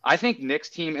I think Nick's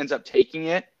team ends up taking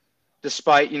it,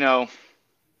 despite,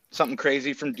 something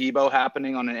crazy from Debo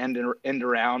happening on an end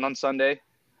around on Sunday.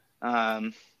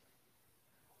 But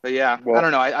yeah, I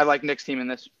don't know. I like Nick's team in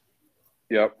this.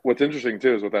 Yeah. What's interesting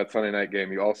too is with that Sunday night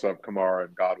game, you also have Kamara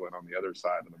and Godwin on the other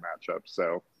side of the matchup.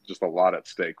 So just a lot at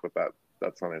stake with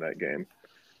that Sunday night game.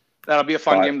 That'll be a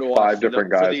fun game to watch. 5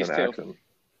 different guys in action.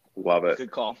 Love it.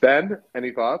 Good call. Ben,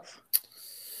 any thoughts?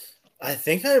 I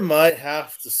think I might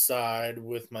have to side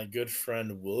with my good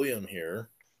friend William here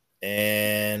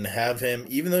and have him,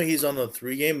 even though he's on a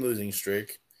 3-game losing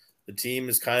streak, the team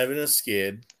is kind of in a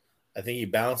skid. I think he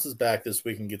bounces back this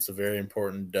week and gets a very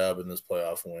important dub in this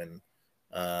playoff win.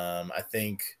 I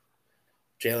think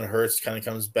Jalen Hurts kind of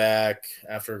comes back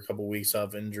after a couple weeks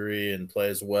off injury and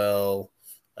plays well.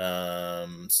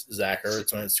 Zach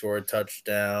Ertz might score a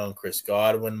touchdown. Chris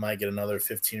Godwin might get another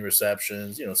 15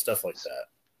 receptions, stuff like that.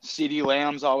 CeeDee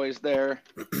Lamb's always there.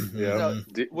 Yeah.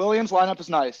 Williams' lineup is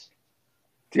nice.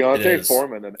 Deontay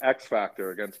Foreman, an X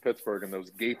factor against Pittsburgh in those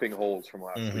gaping holes from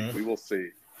last week. We will see.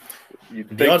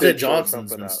 Deontay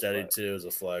Johnson's been steady too as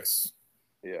a flex.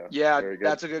 Yeah,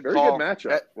 that's a good call. Very good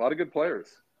matchup. A lot of good players.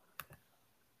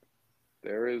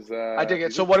 There is. I dig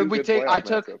it. So what did we take?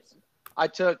 I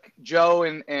took Joe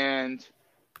and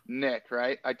Nick,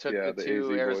 right? I took the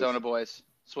 2 Arizona boys.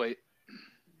 Sweet.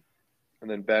 And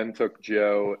then Ben took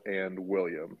Joe and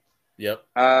William. Yep.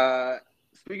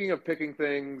 Speaking of picking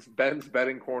things, Ben's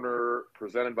Betting Corner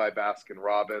presented by Baskin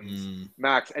Robbins.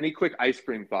 Max, any quick ice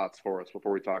cream thoughts for us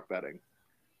before we talk betting?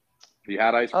 Have you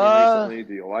had ice cream recently?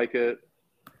 Do you like it?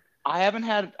 I haven't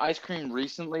had ice cream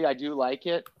recently. I do like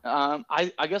it.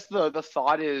 I guess the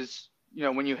thought is,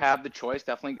 when you have the choice,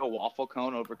 definitely go waffle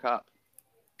cone over cup.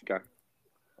 Okay.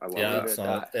 I love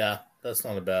that. That's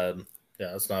not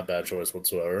a bad choice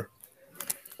whatsoever.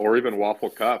 Or even waffle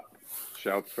cup.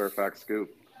 Shout Fairfax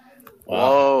Scoop.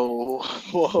 Wow.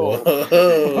 Whoa.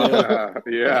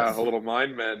 Yeah, a little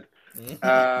mind mend.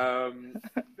 Ben,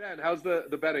 how's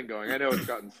the betting going? I know it's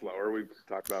gotten slower. We've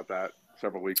talked about that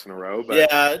several weeks in a row.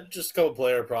 But just a couple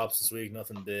player props this week.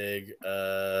 Nothing big.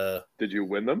 Did you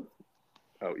win them?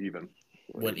 Oh, even.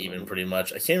 Went even pretty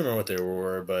much. I can't remember what they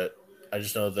were, but I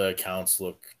just know the accounts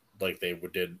look like they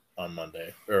did on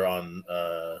Monday or on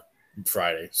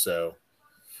Friday. So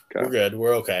we're good.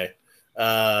 We're okay.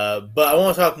 But I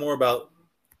want to talk more about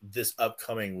this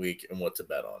upcoming week and what to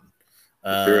bet on.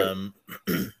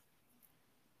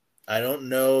 I don't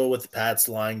know what the Pats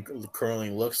line currently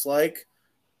looks like,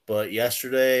 but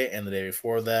yesterday and the day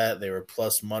before that, they were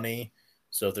plus money.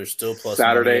 So if they're still plus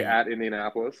Saturday money, at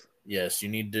Indianapolis. Yes, you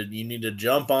need to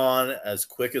jump on as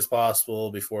quick as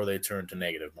possible before they turn to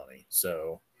negative money.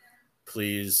 So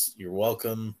please, you're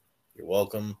welcome. You're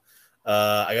welcome.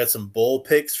 I got some bowl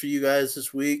picks for you guys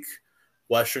this week.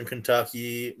 Western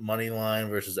Kentucky money line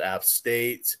versus App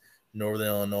State. Northern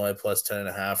Illinois plus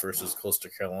 10.5 versus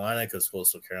Coastal Carolina because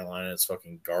Coastal Carolina is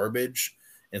fucking garbage.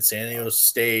 And San Diego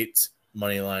State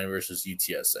money line versus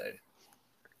UTSA.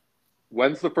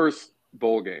 When's the first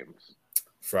bowl games?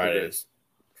 Friday. There's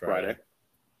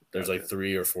Gotcha. like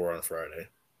 3 or 4 on Friday.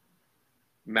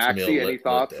 Maxie, any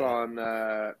thoughts on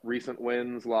recent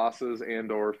wins, losses, and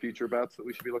or future bets that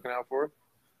we should be looking out for?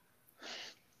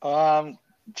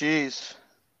 Geez.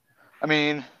 I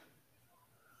mean,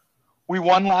 we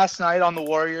won last night on the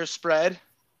Warriors spread,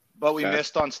 but we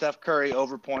missed on Steph Curry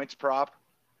over points prop.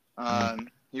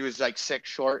 He was like 6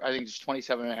 short. I think it's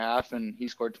 27.5, and he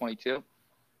scored 22.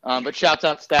 But shouts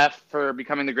out Steph for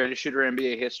becoming the greatest shooter in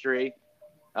NBA history.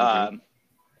 Yeah,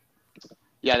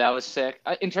 that was sick.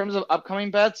 In terms of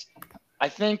upcoming bets, I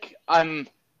think the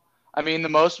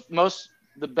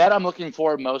bet I'm looking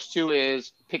forward most to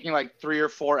is picking like 3 or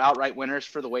 4 outright winners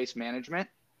for the Waste Management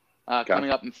coming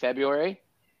up in February.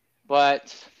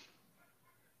 But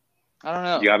I don't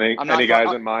know. You got any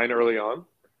guys in mind early on?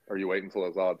 Or are you waiting until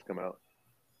those odds come out?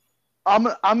 I'm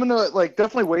gonna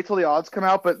definitely wait till the odds come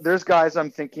out, but there's guys I'm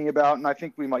thinking about, and I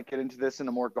think we might get into this in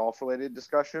a more golf related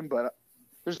discussion, but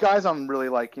there's guys I'm really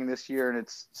liking this year, and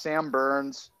it's Sam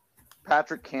Burns,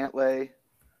 Patrick Cantlay,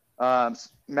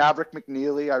 Maverick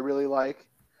McNeely I really like.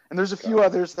 And there's a few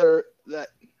others that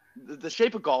the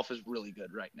shape of golf is really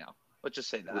good right now. Let's just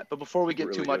say that. But before we get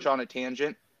really too much on a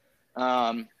tangent,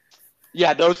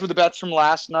 those were the bets from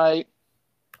last night.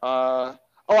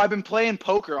 I've been playing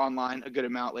poker online a good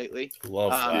amount lately.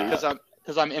 Love that.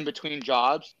 Because I'm in between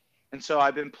jobs, and so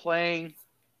I've been playing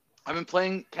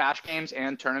cash games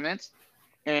and tournaments.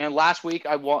 And last week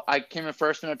I came in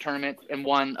first in a tournament and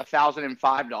won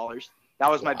 $1,005. That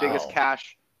was my biggest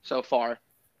cash so far.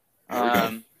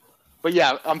 But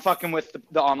yeah, I'm fucking with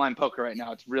the online poker right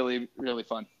now. It's really, really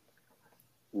fun.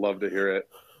 Love to hear it.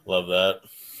 Love that.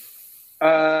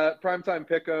 Primetime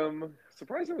Pick'em.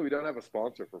 Surprisingly, we don't have a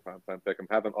sponsor for Primetime Pick'em.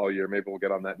 Haven't all year. Maybe we'll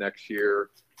get on that next year.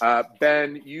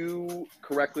 Ben, you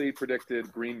correctly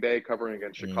predicted Green Bay covering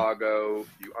against Chicago.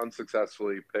 You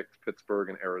unsuccessfully picked Pittsburgh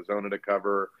and Arizona to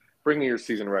cover, bringing your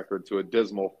season record to a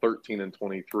dismal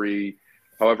 13-23.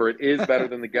 However, it is better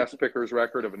than the guest pickers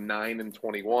record of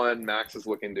 9-21. Max is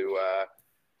looking to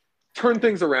turn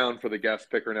things around for the guest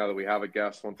picker now that we have a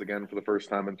guest once again for the first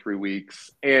time in 3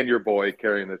 weeks. And your boy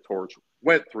carrying the torch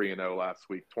went 3-0 last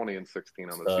week,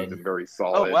 20-16 on the season. Very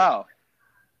solid. Oh,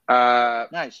 wow.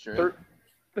 Nice, Drew.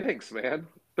 Thanks, man.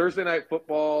 Thursday night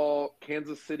football,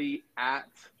 Kansas City at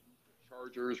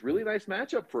Chargers. Really nice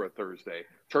matchup for a Thursday.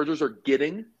 Chargers are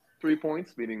getting 3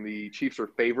 points, meaning the Chiefs are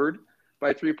favored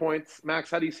by 3 points.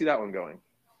 Max, how do you see that one going?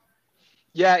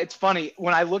 Yeah, it's funny.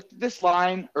 When I looked at this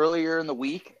line earlier in the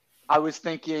week, I was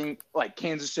thinking like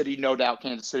Kansas City, no doubt,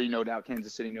 Kansas City, no doubt,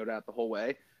 Kansas City, no doubt the whole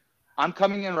way. I'm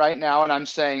coming in right now and I'm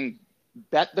saying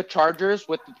bet the Chargers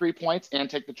with the 3 points and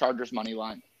take the Chargers money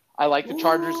line. I like the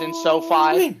Chargers in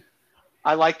SoFi.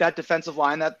 I like that defensive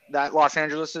line that Los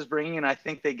Angeles is bringing, and I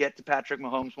think they get to Patrick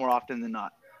Mahomes more often than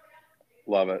not.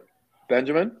 Love it.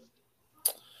 Benjamin?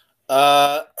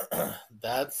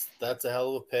 That's a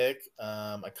hell of a pick.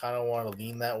 I kind of want to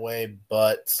lean that way,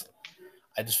 but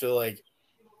I just feel like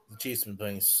the Chiefs have been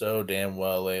playing so damn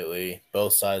well lately.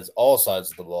 Both sides, all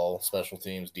sides of the ball, special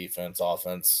teams, defense,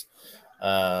 offense.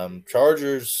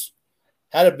 Chargers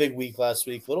had a big week last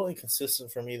week. A little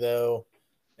inconsistent for me, though.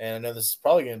 And I know this is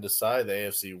probably going to decide the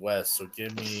AFC West. So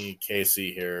give me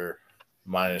KC here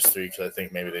 -3 because I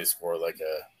think maybe they score like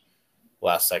a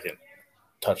last-second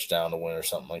touchdown to win or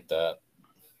something like that.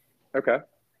 Okay.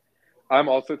 I'm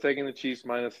also taking the Chiefs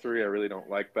 -3. I really don't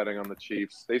like betting on the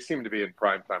Chiefs. They seem to be in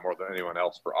prime time more than anyone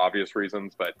else for obvious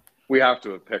reasons, but we have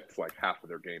to have picked like half of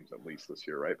their games at least this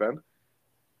year, right, Ben?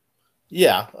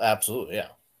 Yeah, absolutely, yeah.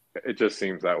 It just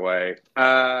seems that way.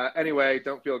 Anyway,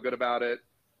 don't feel good about it.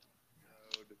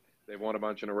 They've won a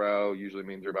bunch in a row. Usually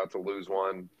means you're about to lose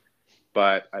one,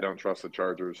 but I don't trust the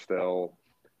Chargers still.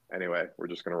 Anyway, we're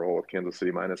just going to roll with Kansas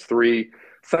City -3.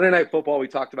 Sunday Night Football, we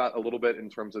talked about a little bit in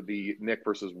terms of the Nick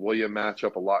versus William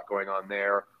matchup. A lot going on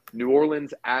there. New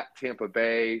Orleans at Tampa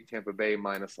Bay. Tampa Bay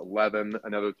 -11.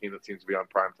 Another team that seems to be on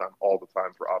primetime all the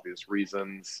time for obvious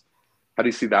reasons. How do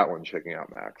you see that one shaking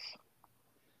out, Max?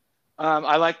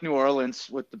 I like New Orleans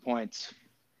with the points.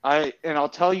 I'll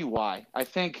tell you why. I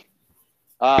think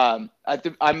I'm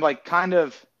like kind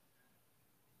of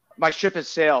my ship has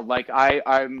sailed. Like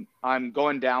I'm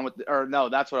going down with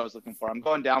that's what I was looking for. I'm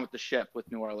going down with the ship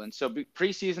with New Orleans. So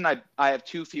preseason, I have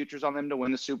 2 futures on them to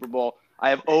win the Super Bowl.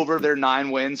 I have over their 9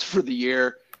 wins for the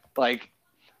year. Like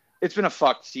it's been a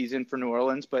fucked season for New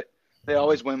Orleans, but they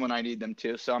always win when I need them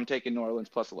to. So I'm taking New Orleans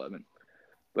 +11.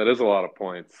 That is a lot of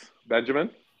points. Benjamin?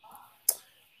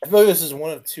 I feel like this is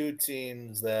one of 2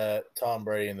 teams that Tom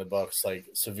Brady and the Bucs like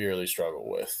severely struggle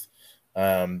with.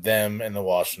 Them and the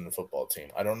Washington football team.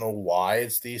 I don't know why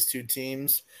it's these 2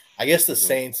 teams. I guess the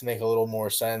Saints make a little more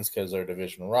sense because they're a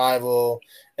division rival,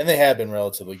 and they have been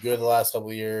relatively good the last couple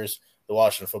of years. The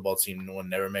Washington football team one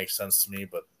never makes sense to me,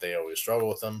 but they always struggle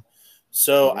with them.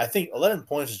 So I think 11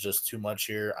 points is just too much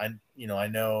here. I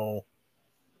know.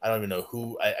 I don't even know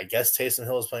who. I guess Taysom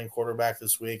Hill is playing quarterback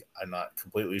this week. I'm not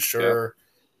completely sure. Yeah.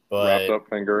 But, wrapped up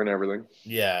finger and everything.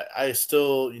 Yeah, I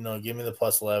still, give me the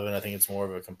 +11. I think it's more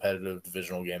of a competitive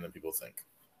divisional game than people think.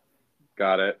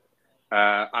 Got it.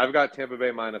 I've got Tampa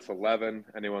Bay -11.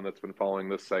 Anyone that's been following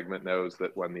this segment knows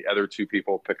that when the other 2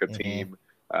 people pick a team,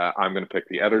 I'm going to pick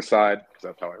the other side because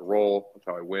that's how I roll. That's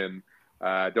how I win.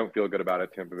 Don't feel good about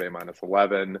it. Tampa Bay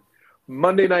 -11.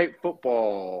 Monday Night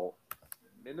Football.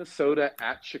 Minnesota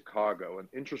at Chicago. An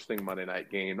interesting Monday night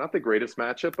game. Not the greatest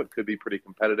matchup, but could be pretty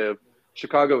competitive.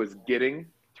 Chicago is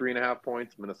getting 3.5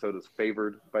 points. Minnesota's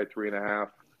favored by 3.5.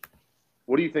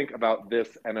 What do you think about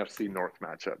this NFC North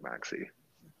matchup, Maxie?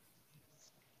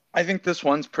 I think this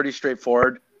one's pretty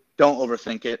straightforward. Don't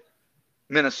overthink it.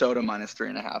 Minnesota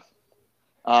 -3.5.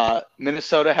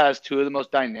 Minnesota has 2 of the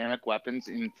most dynamic weapons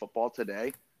in football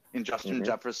today in Justin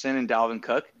Jefferson and Dalvin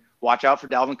Cook. Watch out for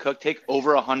Dalvin Cook. Take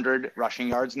over 100 rushing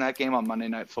yards in that game on Monday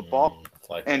Night Football.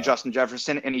 Justin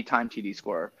Jefferson, anytime TD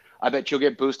scorer. I bet you'll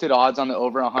get boosted odds on the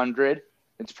over 100.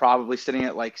 It's probably sitting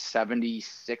at like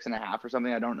 76.5 or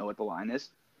something. I don't know what the line is.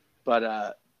 But,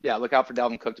 look out for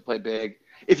Dalvin Cook to play big.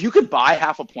 If you could buy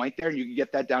half a point there and you could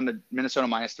get that down to Minnesota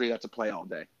 -3, that's a play all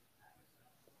day.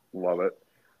 Love it.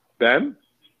 Ben?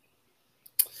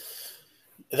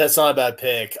 That's not a bad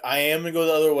pick. I am going to go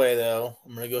the other way, though.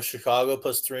 I'm going to go Chicago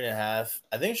plus 3.5.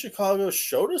 I think Chicago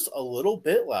showed us a little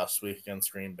bit last week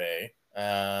against Green Bay.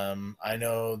 I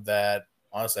know that,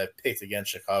 honestly, I've picked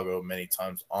against Chicago many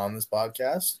times on this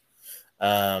podcast.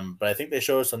 But I think they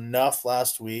showed us enough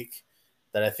last week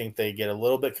that I think they get a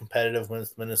little bit competitive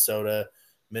with Minnesota.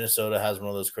 Minnesota has one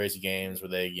of those crazy games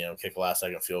where they, kick a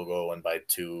last-second field goal and by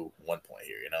 1 point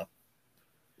here,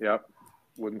 Yep.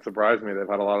 Wouldn't surprise me. They've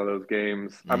had a lot of those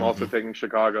games. I'm also taking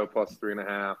Chicago plus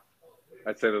 3.5.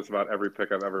 I'd say this about every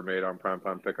pick I've ever made on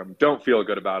Primetime Pick'em. Don't feel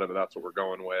good about it, but that's what we're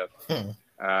going with.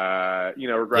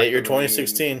 Regret your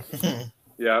 2016.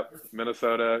 Yep.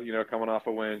 Minnesota, coming off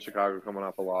a win. Chicago coming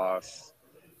off a loss.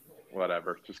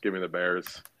 Whatever. Just give me the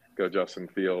Bears. Go Justin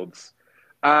Fields.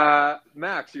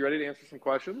 Max, you ready to answer some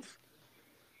questions?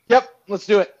 Yep, let's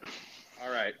do it. All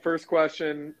right. First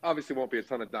question. Obviously won't be a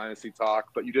ton of Dynasty talk,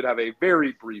 but you did have a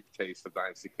very brief taste of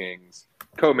Dynasty Kings.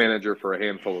 Co-manager for a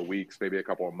handful of weeks, maybe a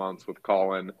couple of months with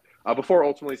Colin, before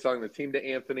ultimately selling the team to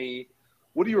Anthony.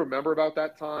 What do you remember about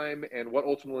that time, and what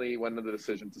ultimately went into the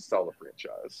decision to sell the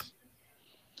franchise?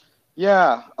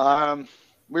 Yeah,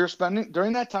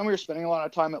 during that time we were spending a lot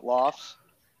of time at Lofts.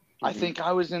 I think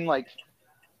I was in like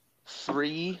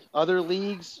 3 other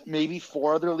leagues, maybe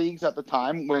 4 other leagues at the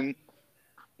time when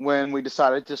we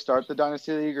decided to start the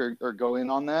Dynasty League or go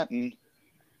in on that. And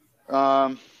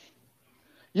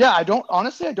I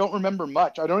don't remember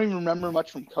much. I don't even remember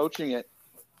much from coaching it.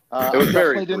 It was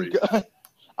very brief.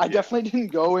 I definitely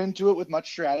didn't go into it with much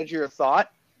strategy or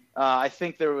thought. I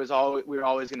think we were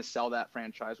always going to sell that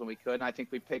franchise when we could. And I think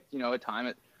we picked, a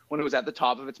time when it was at the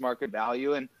top of its market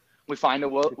value, and we found a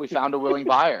willing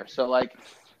buyer. So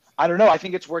I don't know. I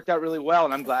think it's worked out really well,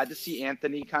 and I'm glad to see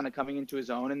Anthony kind of coming into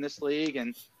his own in this league,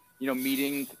 and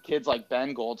meeting kids like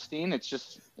Ben Goldstein.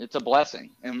 It's a blessing.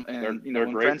 And they're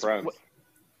great friends.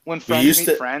 When friends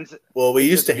meet friends, we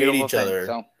used to hate each other.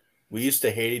 So. We used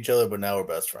to hate each other, but now we're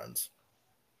best friends.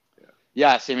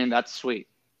 Yes, I mean that's sweet.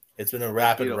 It's been a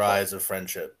rapid rise of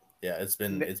friendship. Yeah, it's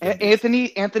been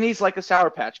Anthony's like a Sour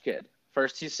Patch Kid.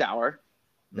 First he's sour,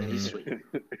 then he's sweet.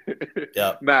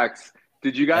 Yeah. Max,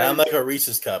 did you guys? And I'm like a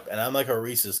Reese's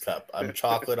cup, I'm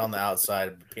chocolate on the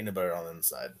outside, peanut butter on the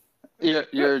inside.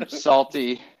 You're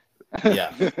salty.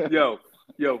 Yeah. Yo.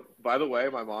 By the way,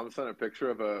 my mom sent a picture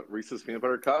of a Reese's peanut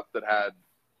butter cup that had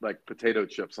like potato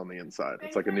chips on the inside.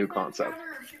 It's like a new concept.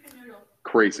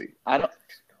 Crazy. I don't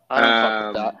fuck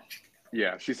with that.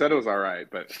 Yeah, she said it was all right,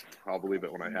 but I'll believe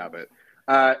it when I have it.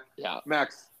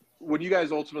 Max, when you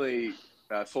guys ultimately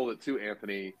sold it to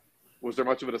Anthony, was there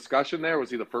much of a discussion there? Was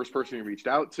he the first person you reached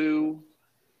out to?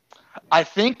 I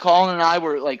think Colin and I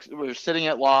we were sitting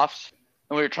at Lofts,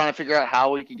 and we were trying to figure out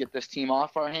how we could get this team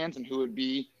off our hands and who would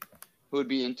be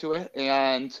into it.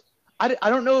 And I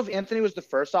don't know if Anthony was the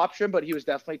first option, but he was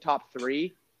definitely top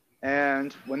 3.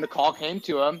 And when the call came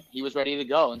to him, he was ready to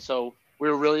go. And so we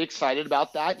were really excited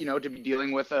about that, to be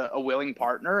dealing with a willing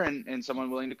partner and someone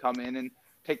willing to come in and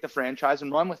take the franchise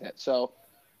and run with it. So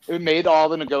it made all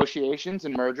the negotiations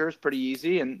and mergers pretty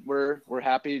easy, and we're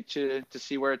happy to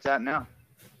see where it's at now.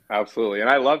 Absolutely. And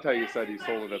I loved how you said you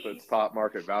sold it at its top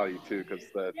market value, too, because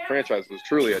the franchise was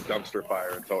truly a dumpster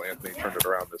fire until Anthony turned it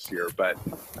around this year. But,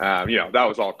 that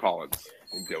was all Colin's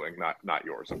doing, not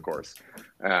yours, of course.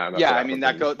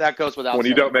 That goes without when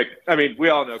saying. You don't make – I mean, we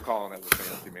all know Colin as a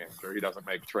fantasy manager. He doesn't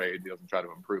make trades. He doesn't try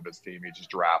to improve his team. He just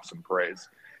drafts and prays.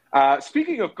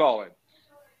 Speaking of Colin,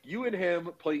 you and him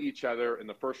play each other in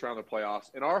the first round of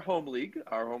playoffs in our home league.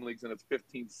 Our home league's in its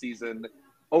 15th season.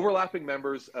 Overlapping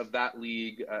members of that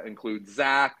league include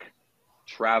Zach,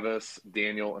 Travis,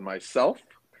 Daniel, and myself.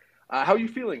 How are you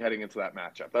feeling heading into that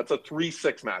matchup? That's a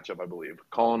 3-6 matchup, I believe.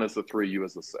 Colin is the 3, you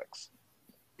as the 6.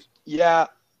 Yeah,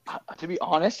 to be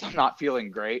honest, I'm not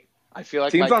feeling great. I feel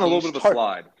like team's on a little bit of a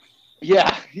slide.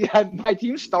 Yeah. My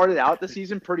team started out the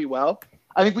season pretty well.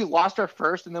 I think we lost our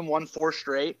first and then won 4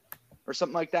 straight or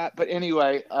something like that. But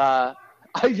anyway, I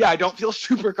don't feel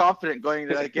super confident going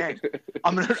into that game.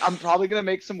 I'm probably gonna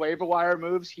make some waiver wire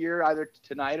moves here either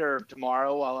tonight or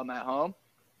tomorrow while I'm at home,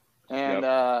 and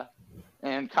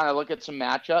kind of look at some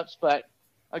matchups. But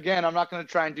again, I'm not gonna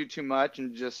try and do too much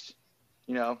and just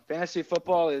fantasy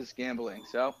football is gambling.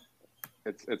 So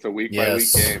it's a week by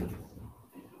week game.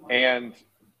 And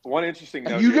one interesting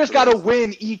note, you just got to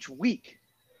win each week.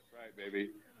 Right, baby.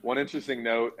 One interesting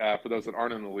note for those that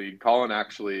aren't in the league, Colin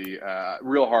actually,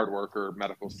 real hard worker,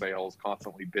 medical sales,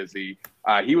 constantly busy.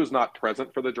 He was not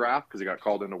present for the draft because he got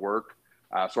called into work.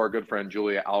 So our good friend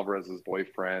Julia Alvarez's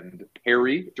boyfriend,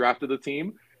 Perry, drafted the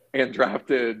team and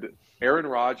drafted Aaron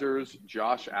Rodgers,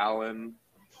 Josh Allen,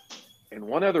 and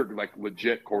one other like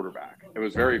legit quarterback. It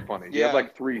was very funny. He had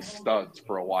like 3 studs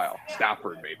for a while.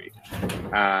 Stafford, maybe.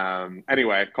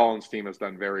 Anyway, Colin's team has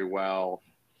done very well.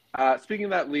 Speaking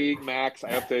of that league, Max, I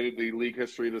updated the league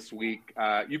history this week.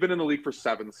 You've been in the league for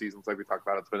 7 seasons, like we talked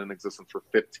about. It's been in existence for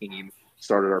 15.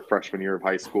 Started our freshman year of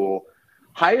high school.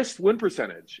 Highest win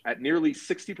percentage at nearly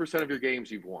 60% of your games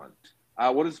you've won.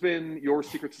 What has been your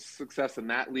secret to success in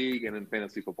that league and in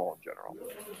fantasy football in general?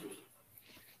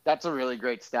 That's a really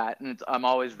great stat, and I'm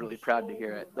always really proud to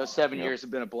hear it. Those 7 years have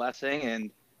been a blessing,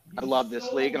 and I love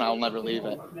this league, and I'll never leave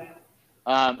it.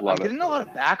 I'm getting a lot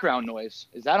of background noise.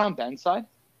 Is that on Ben's side?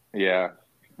 Yeah,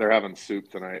 they're having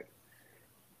soup tonight.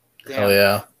 Damn. Oh,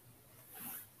 yeah.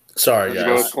 Sorry, Did guys.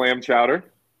 you go with clam chowder?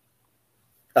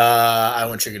 I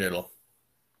went chicken noodle.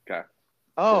 Okay.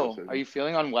 Oh, are you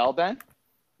feeling unwell, Ben?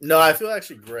 No, I feel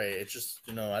actually great. It's just,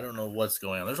 I don't know what's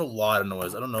going on. There's a lot of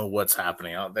noise. I don't know what's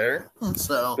happening out there.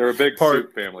 So they're a big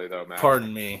soup family, though, Matt.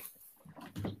 Pardon me.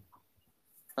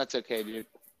 That's okay, dude.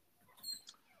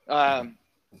 Where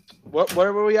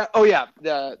were we at? Oh, yeah,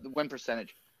 the win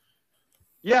percentage.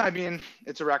 Yeah, I mean,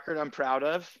 it's a record I'm proud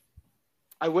of.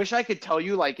 I wish I could tell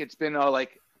you, like, it's been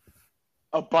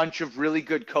a bunch of really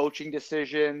good coaching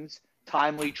decisions,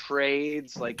 timely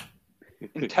trades, like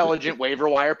intelligent waiver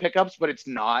wire pickups, but it's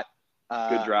not.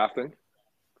 Good drafting.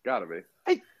 Gotta be.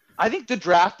 I think the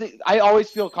draft, I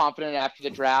always feel confident after the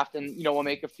draft, and, we'll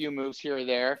make a few moves here or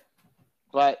there.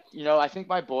 But, I think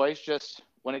my boys just,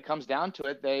 when it comes down to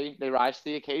it, they rise to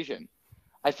the occasion.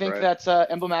 I think that's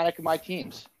emblematic of my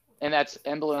teams. And that's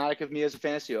emblematic of me as a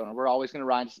fantasy owner. We're always going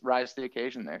to rise to the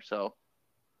occasion there. So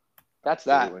that's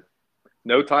Absolutely. That.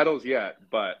 No titles yet,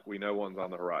 but we know one's on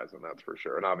the horizon, that's for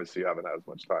sure. And obviously you haven't had as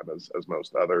much time as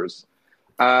most others.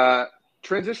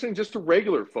 Transitioning just to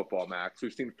regular football, Max.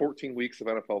 We've seen 14 weeks of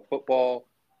NFL football.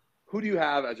 Who do you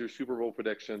have as your Super Bowl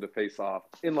prediction to face off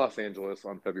in Los Angeles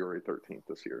on February 13th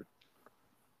this year?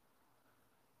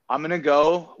 I'm going to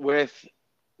go with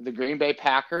the Green Bay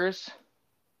Packers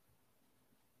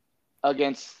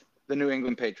against the New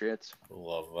England Patriots.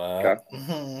 Love that.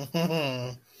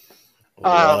 Okay.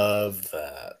 Love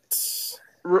that.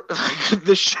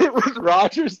 The shit with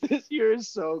Rodgers this year is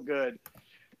so good.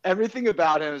 Everything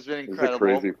about him has been incredible.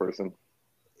 He's a crazy person.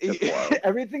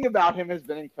 Everything about him has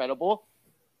been incredible.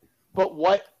 But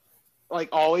what,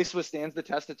 always withstands the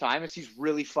test of time is he's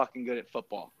really fucking good at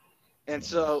football. And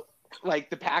so,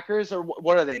 the Packers are,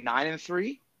 what are they,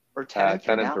 9-3 or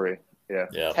 10-3 now? 10-3, yeah.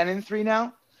 10-3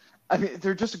 now. I mean,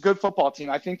 they're just a good football team.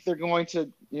 I think they're going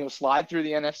to, slide through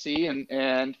the NFC,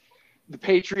 and the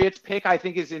Patriots pick, I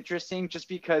think, is interesting just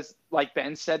because, like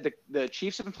Ben said, the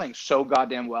Chiefs have been playing so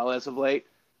goddamn well as of late.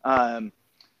 And,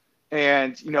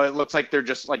 it looks like they're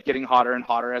just getting hotter and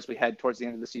hotter as we head towards the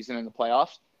end of the season in the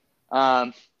playoffs.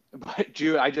 But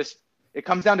Jude, it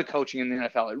comes down to coaching in the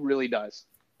NFL. It really does.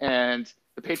 And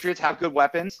the Patriots have good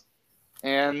weapons.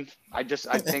 And I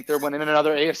think they're winning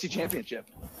another AFC championship.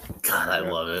 God, I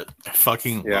love it. I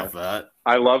fucking love that.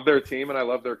 I love their team and I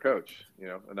love their coach.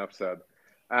 Enough said.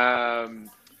 We're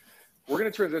going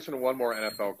to transition to one more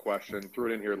NFL question.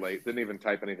 Threw it in here late. Didn't even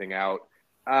type anything out.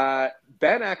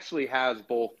 Ben actually has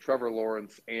both Trevor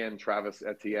Lawrence and Travis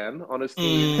Etienne on his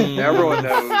team. Everyone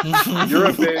knows you're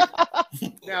a big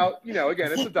 – now,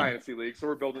 again, it's a dynasty league, so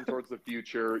we're building towards the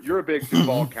future. You're a big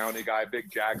Duval County guy,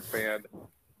 big Jags fan.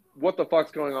 What the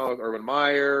fuck's going on with Urban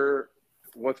Meyer?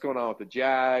 What's going on with the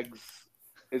Jags?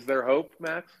 Is there hope,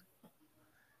 Max?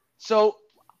 So,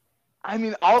 I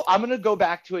mean, I'm going to go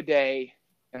back to a day,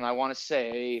 and I want to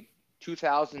say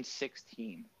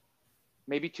 2016,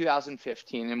 maybe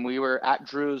 2015, and we were at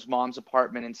Drew's mom's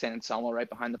apartment in San Anselmo right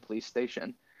behind the police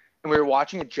station, and we were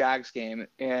watching a Jags game,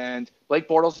 and Blake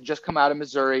Bortles had just come out of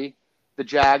Missouri. The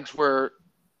Jags were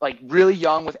really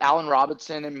young with Allen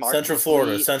Robinson and Mark Central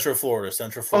Florida.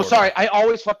 Oh, sorry. I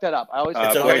always fuck that up. It's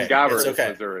okay. Blaine Gabbert,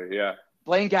 Missouri, yeah.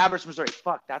 Blaine Gabbert, Missouri.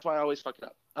 Fuck, that's why I always fuck it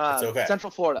up. It's okay.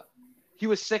 Central Florida. He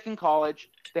was sick in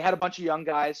college. They had a bunch of young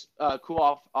guys,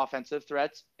 cool offensive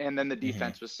threats, and then the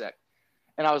defense was sick.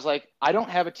 And I was like, I don't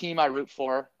have a team I root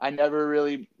for. I never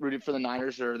really rooted for the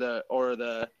Niners or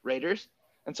the Raiders.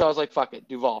 And so I was like, fuck it,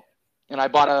 Duval. And I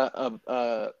bought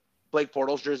a Blake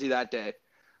Bortles jersey that day.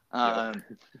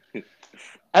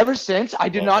 Ever since, I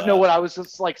did not know what I was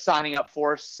just signing up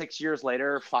for 6 years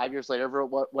later, 5 years later,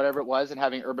 whatever it was, and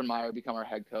having Urban Meyer become our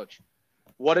head coach.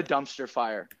 What a dumpster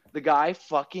fire. The guy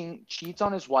fucking cheats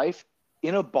on his wife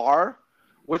in a bar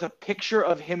with a picture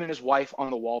of him and his wife on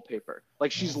the wallpaper.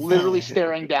 She's literally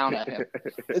staring down at him.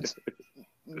 It's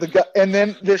the guy, and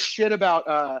then this shit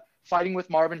about fighting with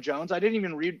Marvin Jones. I didn't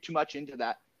even read too much into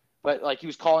that, but he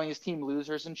was calling his team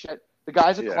losers and shit. The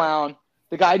guy's a clown.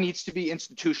 The guy needs to be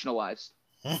institutionalized.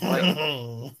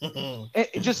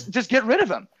 Just get rid of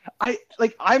him.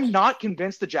 I'm not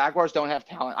convinced the Jaguars don't have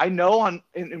talent. I know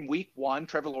in week 1,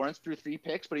 Trevor Lawrence threw 3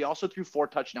 picks, but he also threw 4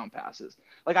 touchdown passes.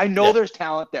 I know there's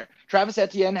talent there. Travis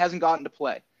Etienne hasn't gotten to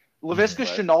play. Laviska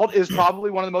Shenault is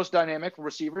probably one of the most dynamic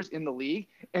receivers in the league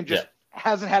and just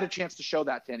hasn't had a chance to show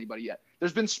that to anybody yet.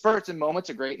 There's been spurts and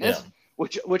moments of greatness,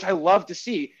 which I love to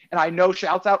see. And I know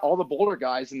shouts out all the Boulder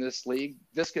guys in this league,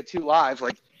 Visca 2 Live,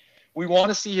 we want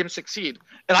to see him succeed.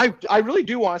 And I really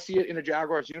do want to see it in a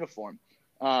Jaguars uniform.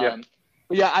 But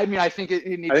I think it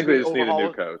needs to be just need a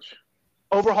new coach.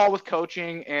 Overhaul with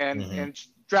coaching and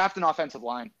draft an offensive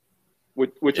line.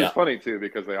 Which is funny, too,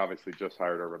 because they obviously just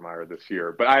hired Urban Meyer this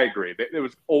year. But I agree. It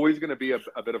was always going to be a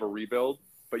bit of a rebuild,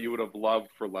 but you would have loved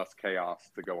for less chaos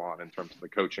to go on in terms of the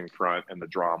coaching front and the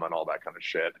drama and all that kind of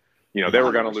shit. They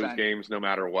were going to lose games no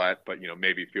matter what, but,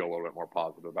 maybe feel a little bit more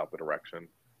positive about the direction,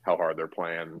 how hard they're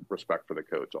playing, respect for the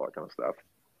coach, all that kind of stuff.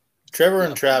 Trevor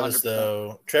and Travis,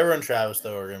 though,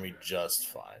 are going to be just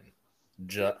fine.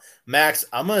 Max,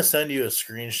 I'm going to send you a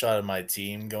screenshot of my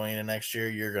team going into next year.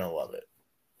 You're going to love it.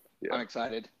 Yeah. I'm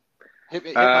excited. Hit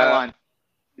my line.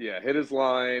 Yeah, hit his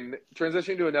line.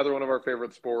 Transitioning to another one of our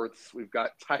favorite sports, we've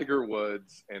got Tiger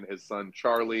Woods and his son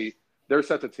Charlie. They're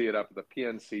set to tee it up at the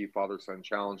PNC Father-Son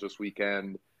Challenge this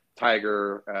weekend.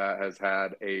 Tiger has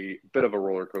had a bit of a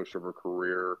roller coaster of a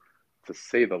career, to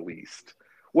say the least.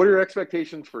 What are your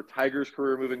expectations for Tiger's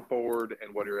career moving forward,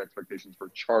 and what are your expectations for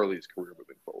Charlie's career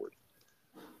moving forward?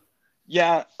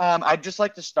 Yeah, I'd just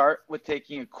like to start with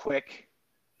taking a quick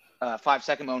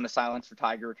 5-second moment of silence for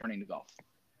Tiger returning to golf.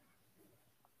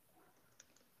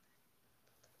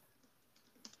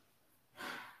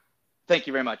 Thank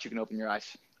you very much. You can open your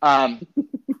eyes.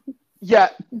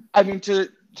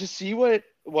 To see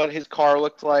what his car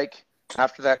looked like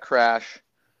after that crash,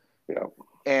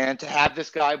 and to have this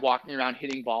guy walking around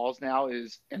hitting balls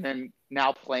and then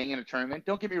now playing in a tournament.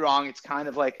 Don't get me wrong, it's kind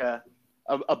of like a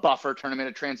buffer tournament,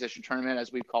 a transition tournament,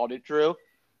 as we've called it, Drew.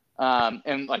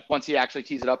 And once he actually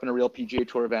tees it up in a real PGA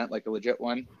Tour event, like a legit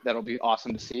one, that'll be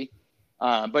awesome to see.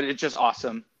 But it's just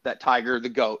awesome that Tiger, the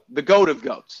GOAT of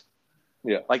GOATs.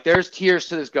 Yeah. There's tiers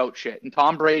to this GOAT shit. And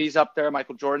Tom Brady's up there,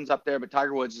 Michael Jordan's up there, but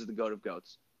Tiger Woods is the GOAT of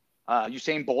GOATs.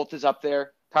 Usain Bolt is up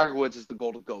there. Tiger Woods is the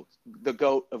GOAT of GOATs. The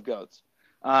GOAT of GOATs.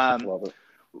 Love it.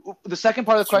 The second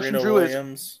part of the question, Drew,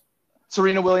 is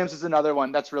Serena Williams is another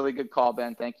one. That's a really good call,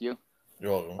 Ben. Thank you.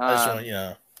 You're welcome.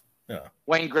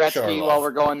 Wayne Gretzky while we're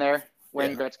going there.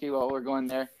 Gretzky while we're going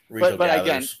there. But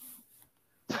again,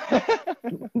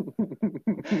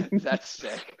 that's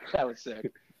sick. That was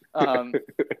sick.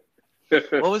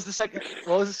 What was the second?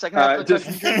 What was the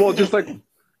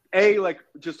second?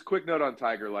 Just a quick note on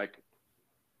Tiger. What do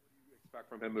you expect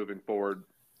from him moving forward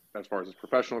as far as his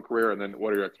professional career, and then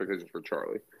what are your expectations for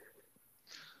Charlie?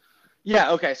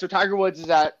 Yeah. Okay. So Tiger Woods is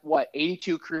at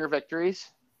 82 career victories.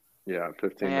 Yeah,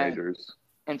 15 majors.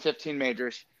 And 15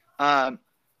 majors. I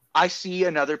see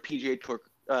another PGA Tour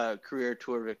career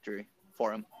tour victory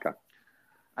for him. Okay.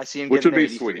 I see him, which would be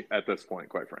sweet at this point,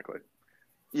 quite frankly.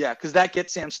 Yeah, because that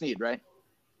gets Sam Snead, right?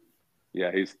 Yeah,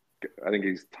 I think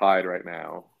he's tied right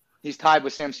now. He's tied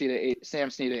with Sam Snead at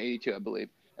 82, I believe,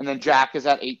 and then Jack is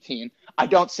at 18. I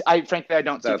don't see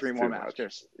 3 more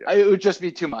Masters. Yeah. It would just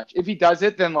be too much. If he does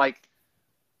it, then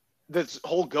this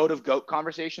whole GOAT of GOAT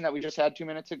conversation that we just had 2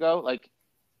 minutes ago,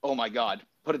 oh my God,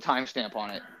 put a timestamp on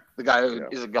it. The guy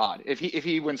is a god. If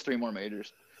he wins 3 more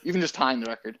majors, even just tying the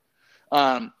record.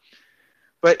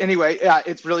 But anyway,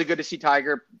 it's really good to see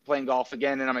Tiger playing golf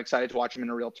again, and I'm excited to watch him in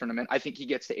a real tournament. I think he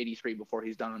gets to 83 before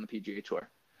he's done on the PGA Tour.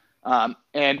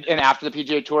 And after the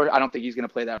PGA Tour, I don't think he's going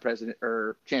to play that President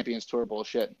or Champions Tour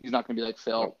bullshit. He's not going to be like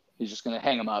Phil. He's just going to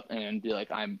hang him up and be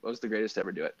like, I was the greatest to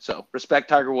ever do it. So respect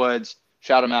Tiger Woods.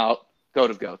 Shout him out. GOAT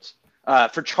of GOATs.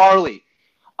 For Charlie,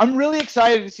 I'm really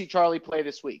excited to see Charlie play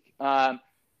this week.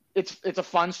 It's a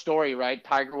fun story, right?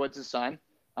 Tiger Woods' son.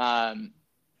 I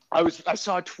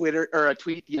saw a tweet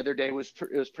the other day. It was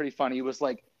pretty funny. It was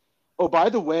like, oh, by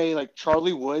the way,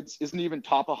 Charlie Woods isn't even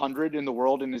top 100 in the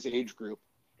world in his age group,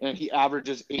 and he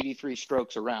averages 83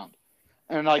 strokes around.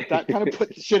 And that kind of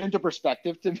put shit into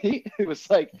perspective to me. It was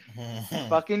like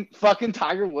fucking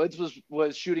Tiger Woods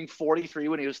was shooting 43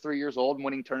 when he was 3 years old and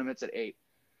winning tournaments at 8.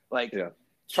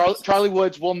 Charlie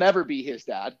Woods will never be his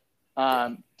dad,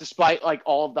 despite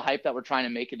all of the hype that we're trying to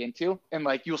make it into. And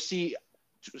you'll see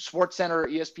SportsCenter or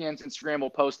ESPN's Instagram will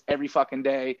post every fucking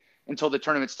day until the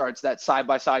tournament starts that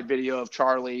side-by-side video of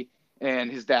Charlie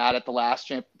and his dad at the last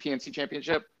PNC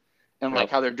championship. And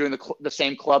how they're doing the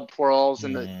same club twirls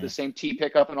and the same tee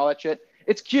pickup and all that shit.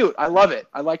 It's cute. I love it.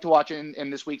 I like to watch it.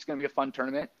 And this week's going to be a fun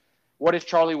tournament. what is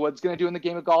Charlie Woods going to do in the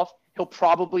game of golf? He'll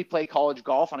probably play college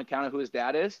golf on account of who his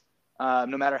dad is, no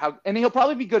matter how – and he'll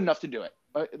probably be good enough to do it.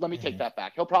 Let me take that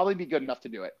back. He'll probably be good enough to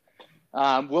do it.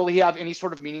 Will he have any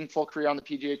sort of meaningful career on the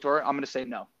PGA Tour? I'm going to say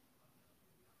no.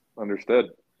 Understood.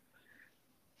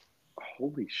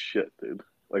 Holy shit, dude.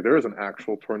 Like, there is an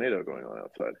actual tornado going on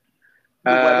outside. The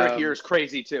weather here is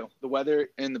crazy, too. The weather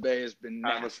in the Bay has been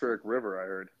nasty. Atmospheric river, I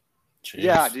heard. Jeez.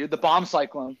 Yeah, dude, the bomb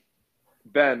cyclone.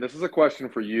 Ben, this is a question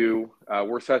for you.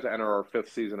 We're set to enter our 5th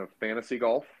season of fantasy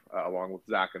golf, along with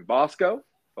Zach and Bosco,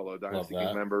 fellow Dynasty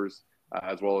King members,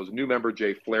 as well as new member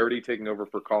Jay Flaherty taking over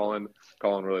for Colin.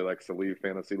 Colin really likes to leave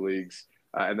fantasy leagues.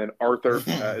 And then Arthur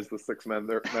is the 6th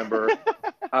member.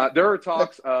 There are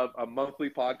talks of a monthly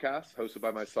podcast hosted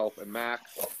by myself and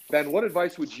Max. Ben, what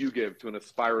advice would you give to an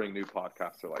aspiring new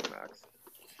podcaster like Max?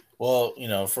 Well,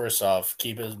 first off,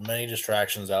 keep as many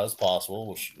distractions out as possible,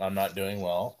 which I'm not doing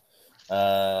well.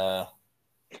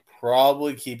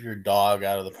 Probably keep your dog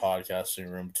out of the podcasting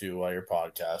room too while you're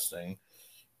podcasting,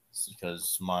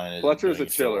 because mine is. Fletcher's a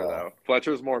chiller though.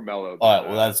 Fletcher's more mellow. All right,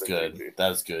 well that's good. Gigi.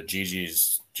 That's good.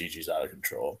 Gigi's out of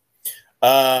control.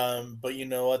 But you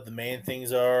know what? The main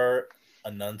things are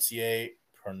enunciate,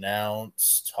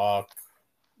 pronounce, talk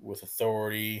with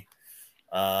authority.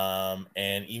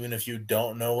 And even if you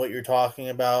don't know what you're talking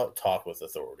about, talk with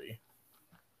authority.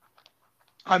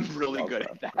 I'm really good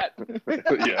at that.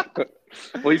 Yeah.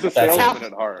 Well, he's a salesman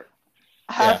at heart.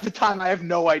 Half the time, I have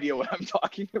no idea what I'm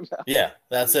talking about. Yeah,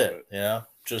 that's it.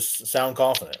 Just sound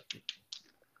confident.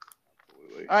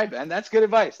 Absolutely. All right, Ben. That's good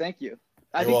advice. Thank you.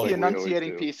 I think the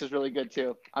enunciating do. Piece is really good,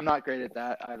 too. I'm not great at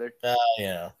that either.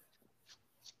 A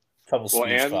couple speech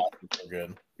classes are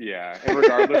good. Yeah, and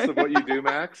regardless of what you do,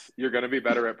 Max, you're going to be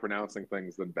better at pronouncing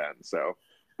things than Ben. So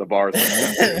the bar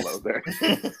is pretty low there.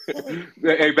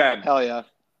 Hey, Ben. Hell yeah.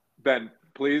 Ben,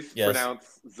 please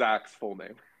pronounce Zach's full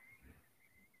name.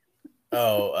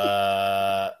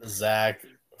 Zach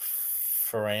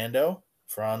Ferrando.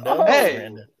 Oh, hey,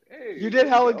 Ferrando. You did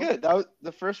hella good. That was,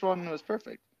 the first one was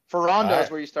perfect. Ferrando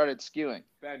is where you started skewing.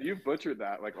 Ben, you've butchered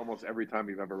that like almost every time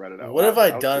you've ever read it out. What have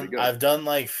I done? I've done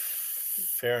like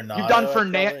Fernando. You've done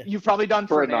Fernando. You've probably done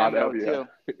Fernando too.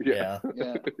 Yeah.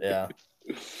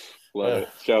 Love it.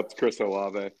 Shouts Chris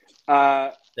Olave.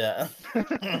 Yeah.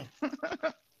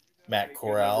 Matt Of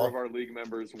Corral. our league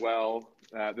members well.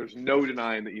 There's no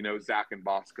denying that you know Zach and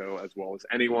Bosco as well as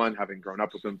anyone, having grown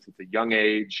up with them since a young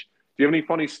age. Do you have any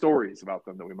funny stories about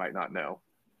them that we might not know?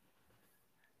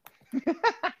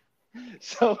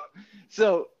 I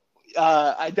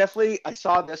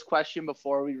saw this question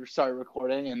before we started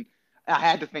recording, and I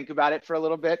had to think about it for a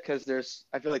little bit because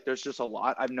I feel like there's just a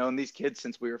lot. I've known these kids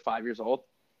since we were 5 years old,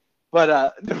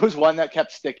 but there was one that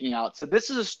kept sticking out. So this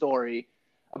is a story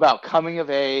about coming of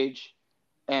age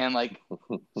and like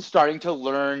starting to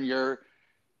learn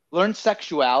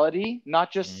sexuality,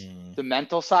 not just the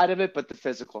mental side of it, but the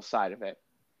physical side of it.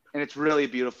 And it's really a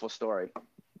beautiful story.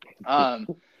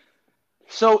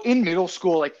 So in middle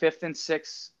school, like 5th and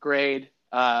 6th grade,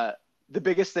 the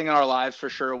biggest thing in our lives for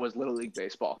sure was Little League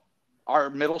baseball. Our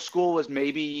middle school was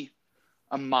maybe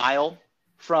a mile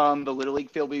from the Little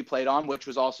League field we played on, which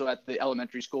was also at the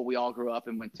elementary school we all grew up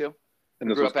and went to. And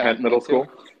this was Kent Middle School?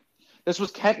 This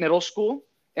was Kent Middle School,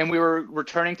 and we were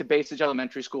returning to Basage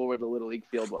Elementary School where the Little League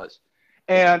field was.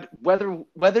 And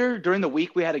whether during the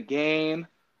week we had a game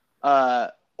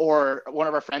or one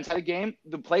of our friends had a game,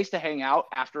 the place to hang out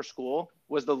after school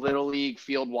was the Little League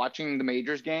field watching the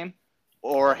majors game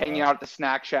or hanging out at the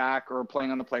snack shack or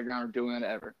playing on the playground or doing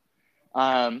whatever.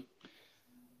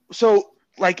 So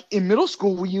like in middle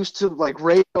school, we used to like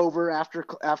race over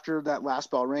after that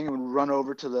last bell rang and run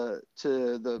over to the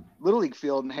Little League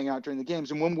field and hang out during the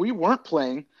games. And when we weren't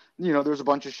playing, there was a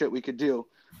bunch of shit we could do.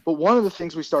 But one of the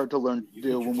things we started to learn to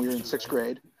do when we were in 6th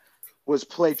grade was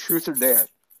play truth or dare.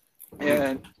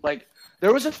 And like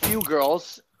there was a few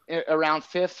girls around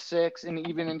 5th, 6th, and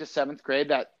even into 7th grade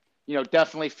that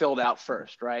definitely filled out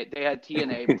first, right? They had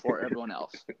TNA before everyone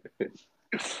else.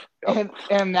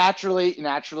 And naturally,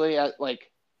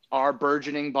 like our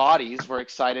burgeoning bodies were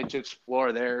excited to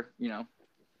explore theirs.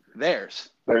 Their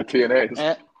TNAs.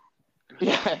 And,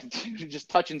 yeah, just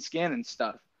touching skin and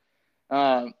stuff.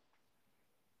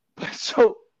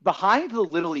 So behind the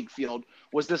Little League field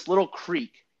was this little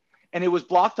creek, and it was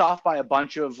blocked off by a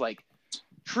bunch of like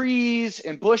trees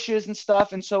and bushes and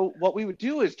stuff. And so what we would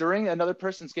do is during another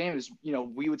person's game is,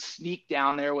 we would sneak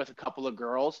down there with a couple of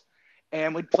girls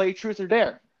and we'd play truth or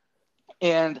dare.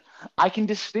 And I can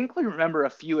distinctly remember a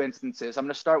few instances. I'm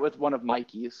going to start with one of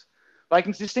Mikey's, but I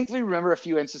can distinctly remember a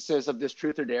few instances of this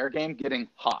truth or dare game getting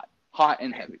hot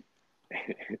and heavy.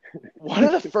 One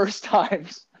of the first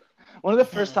times One of the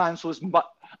first times was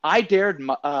I dared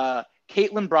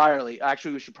Caitlin Brierly.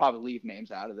 Actually, we should probably leave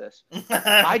names out of this.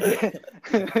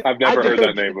 I've never heard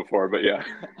that name before, but yeah.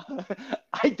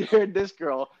 I dared this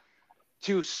girl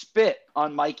to spit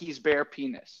on Mikey's bare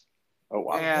penis. Oh,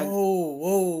 wow.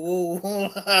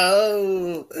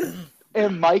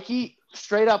 And Mikey,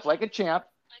 straight up like a champ.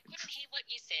 I couldn't hear what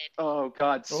you said. Oh,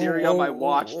 God. Siri on my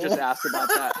watch just asked about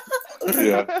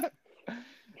Yeah.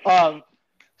 that.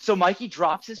 So Mikey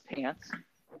drops his pants.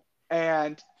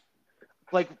 And,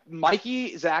 like,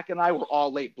 Mikey, Zach, and I were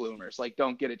all late bloomers. Like,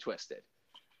 don't get it twisted.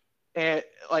 And,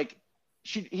 like,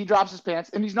 he drops his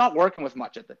pants, and he's not working with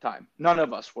much at the time. None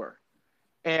of us were.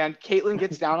 And Caitlin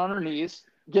gets down on her knees,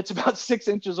 gets about 6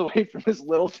 inches away from his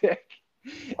little dick,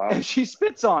 and she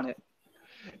spits on it.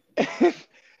 And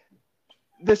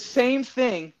the same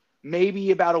thing,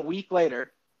 maybe about a week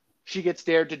later, she gets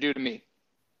dared to do to me.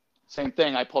 Same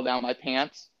thing. I pull down my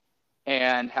pants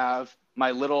and have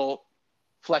my little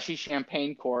fleshy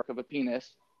champagne cork of a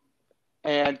penis.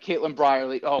 And Caitlin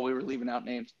Brierly, we were leaving out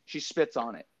names. She spits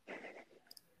on it.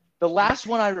 The last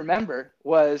one I remember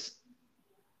was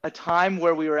a time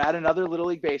where we were at another Little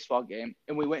League baseball game,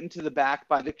 and we went into the back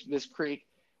by this creek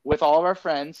with all of our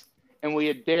friends, and we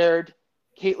had dared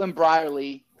Caitlin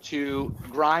Brierly to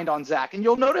grind on Zach. And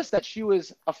you'll notice that she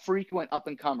was a frequent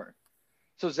up-and-comer.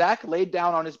 So Zach laid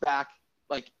down on his back,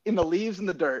 like in the leaves and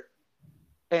the dirt,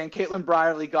 and Caitlin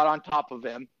Brierly got on top of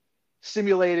him,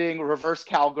 simulating reverse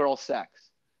cowgirl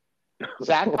sex.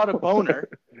 Zach got a boner,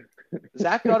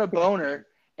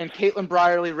 and Caitlin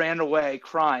Brierly ran away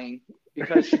crying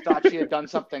because she thought she had done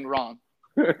something wrong.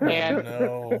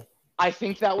 And I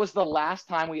think that was the last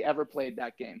time we ever played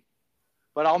that game.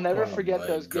 But I'll never forget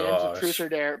those games of Truth or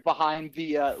Dare behind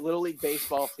the Little League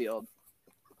baseball field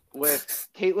with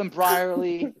Caitlin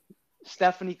Brierly,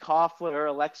 Stephanie Koffler,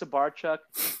 Alexa Barchuk,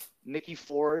 Nikki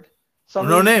Ford.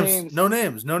 No names. Some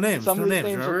of these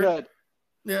names are good.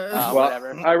 Yeah.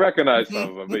 Whatever. I recognize some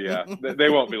of them, but yeah, they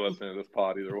won't be listening to this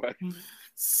pod either way.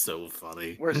 So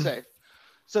funny. We're safe.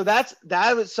 So that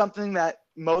was something that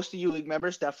most of you league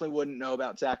members definitely wouldn't know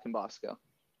about Zach and Bosco. Down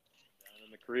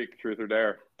in the creek, Truth or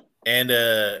Dare. And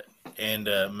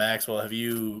Maxwell, have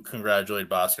you congratulated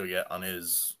Bosco yet on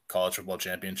his college football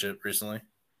championship recently?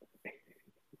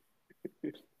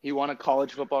 He won a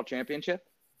college football championship?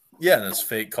 Yeah, in his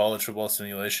fake college football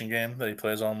simulation game that he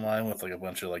plays online with like a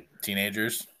bunch of like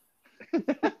teenagers.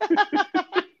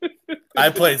 I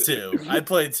played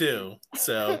too.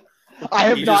 So I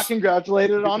have not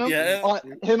congratulated on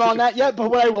him on that yet, but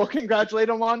what I will congratulate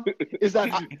him on is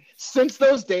that since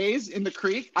those days in the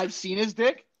creek, I've seen his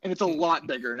dick, and it's a lot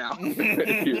bigger now.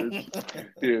 Huge.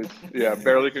 Yeah,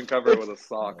 barely can cover it with a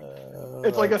sock.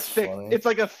 It's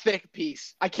like a thick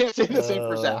piece. I can't say the same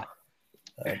for Zach.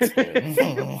 That's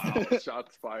good.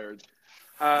 Shots fired.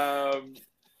 Question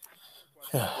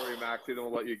for you, Maxie, then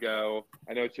we'll let you go.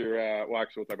 I know you're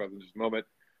actually we'll talk about this in just a moment.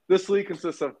 This league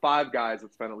consists of 5 guys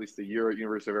that spent at least a year at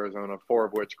University of Arizona, 4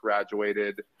 of which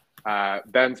graduated.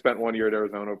 Ben spent 1 year at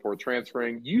Arizona before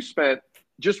transferring. You spent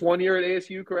just 1 year at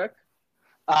ASU, correct?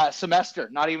 Semester,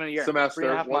 not even a year.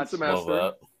 3.5 months.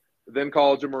 Semester. Then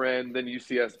College of Marin, then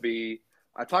UCSB.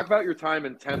 Talk about your time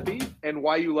in Tempe and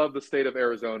why you love the state of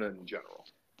Arizona in general.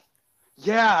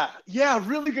 Yeah,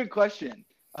 really good question.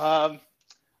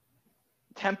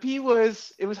 Tempe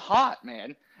was hot,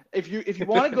 man. If you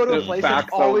want to go to a place that's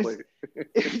always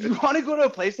if you want to go to a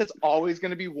place that's always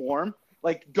going to be warm,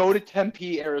 like go to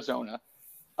Tempe, Arizona.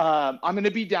 I'm going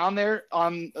to be down there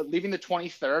on leaving the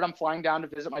 23rd. I'm flying down to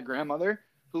visit my grandmother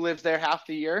who lives there half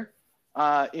the year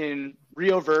in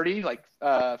Rio Verde, like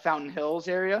Fountain Hills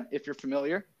area, if you're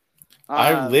familiar.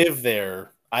 I live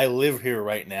there. I live here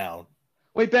right now.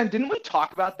 Wait, Ben, didn't we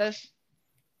talk about this?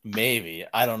 Maybe.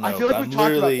 I don't know. I feel like we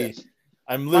talked about this.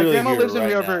 I'm literally my grandma lives in right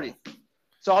Rio now. Verde.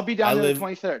 So I'll be down there the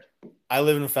 23rd. I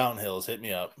live in Fountain Hills. Hit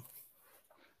me up.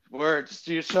 Word.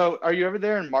 So are you ever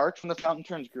there in March when the fountain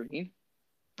turns green?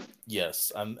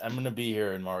 Yes, I'm going to be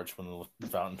here in March when the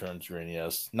fountain turns green.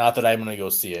 Yes, not that I'm going to go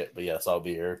see it, but yes, I'll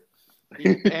be here.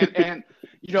 and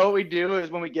you know what we do is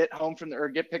when we get home or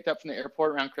get picked up from the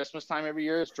airport around Christmas time every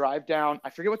year is drive down. I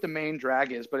forget what the main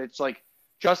drag is, but it's like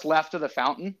just left of the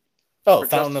fountain. Oh,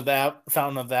 Fountain of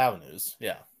the Avenues.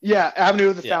 Yeah. Yeah, Avenue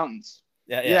of the Fountains.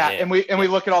 Yeah. And we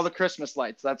look at all the Christmas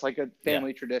lights. That's like a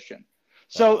family tradition.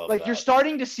 So like you're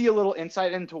starting to see a little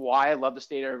insight into why I love the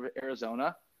state of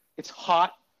Arizona. It's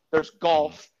hot. There's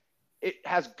golf. It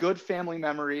has good family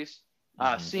memories.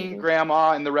 Seeing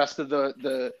grandma and the rest of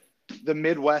the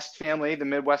Midwest family, the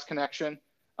Midwest connection.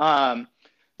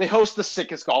 They host the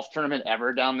sickest golf tournament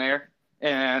ever down there,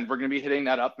 and we're going to be hitting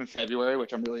that up in February,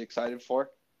 which I'm really excited for.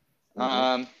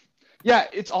 Yeah,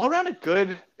 it's all around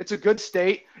it's a good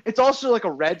state. It's also like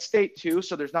a red state too,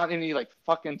 so there's not any like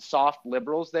fucking soft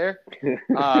liberals there.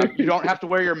 You don't have to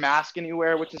wear your mask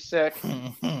anywhere, which is sick.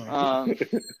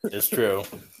 It's true.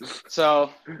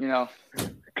 So,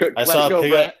 I saw a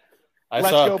pickup.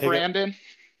 Let's go, Brandon.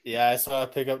 Yeah, I saw a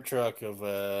pickup truck of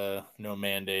no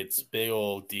mandates, big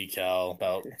old decal,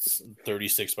 about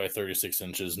 36 by 36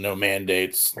 inches, no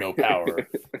mandates, no power.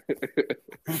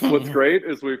 What's great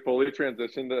is we fully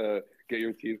transitioned to get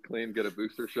your teeth clean, get a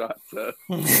booster shot to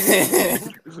this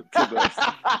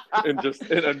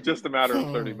in just a matter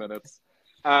of 30 minutes.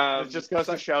 It just goes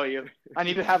to show you. I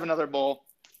need to have another bowl.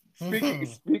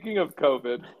 Speaking of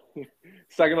COVID,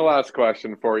 second to last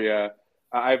question for you.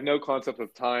 I have no concept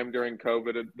of time during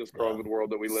COVID, this COVID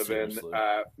world that we live seriously.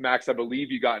 in. Max, I believe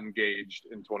you got engaged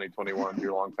in 2021 to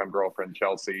your longtime girlfriend,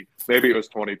 Chelsea. Maybe it was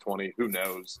 2020. Who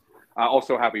knows?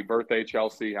 Also, happy birthday,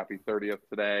 Chelsea. Happy 30th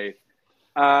today.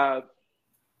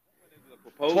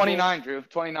 29, Drew.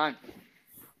 29.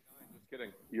 Just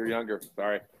kidding. You're younger.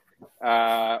 Sorry.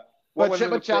 But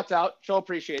shouts out. She'll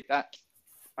appreciate that.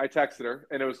 I texted her,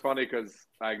 and it was funny because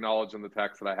I acknowledged in the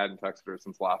text that I hadn't texted her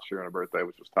since last year on her birthday,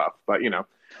 which was tough. But,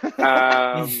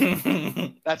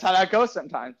 that's how that goes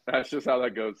sometimes. That's just how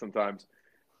that goes sometimes.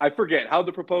 I forget how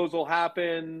the proposal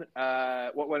happened,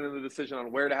 what went into the decision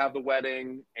on where to have the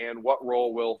wedding, and what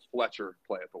role will Fletcher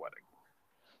play at the wedding.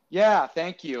 Yeah,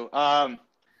 thank you.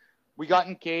 We got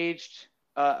engaged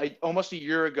almost a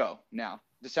year ago now,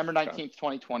 December 19th,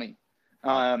 2020.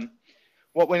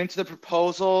 What went into the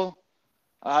proposal?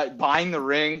 Buying the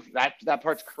ring, that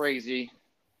part's crazy.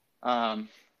 Get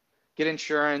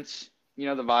insurance, the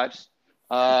vibes.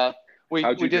 We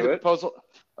did the proposal.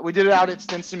 We did it out at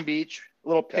Stinson Beach, a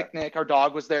little picnic. Our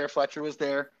dog was there. Fletcher was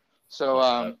there.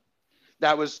 So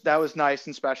that was nice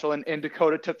and special. And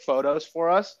Dakota took photos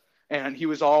for us, and he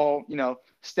was all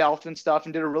stealth and stuff,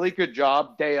 and did a really good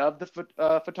job day of the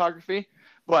photography.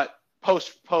 But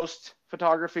post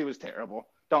photography was terrible.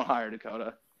 Don't hire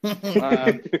Dakota.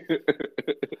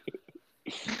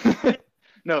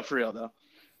 No, for real though.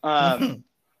 And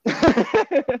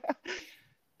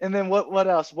then what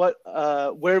else?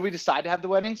 Where we decide to have the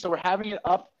wedding? So we're having it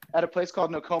up at a place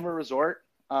called Nocoma Resort.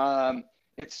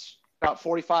 It's about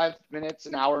 45 minutes,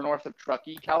 an hour north of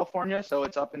Truckee, California. So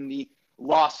it's up in the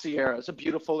Los Sierras. A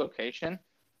beautiful location.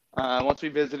 Once we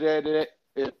visited it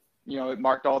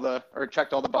marked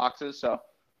checked all the boxes. So it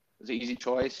was an easy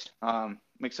choice. I'm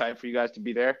excited for you guys to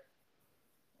be there.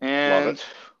 And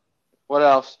what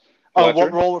else? Fletcher?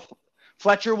 What role?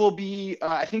 Fletcher will be,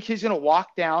 I think he's going to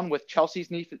walk down with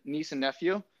Chelsea's niece and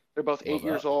nephew. They're both 8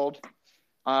 years old.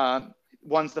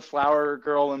 One's the flower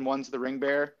girl and one's the ring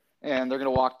bearer. And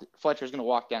Fletcher's going to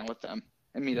walk down with them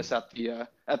and meet us at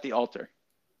the altar.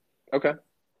 Okay.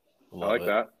 I like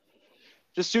that.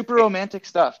 Just super romantic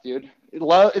stuff, dude.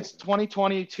 It's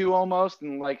 2022 almost.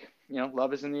 And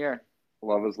love is in the air.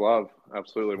 Love is love.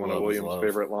 Absolutely. One of Williams' love.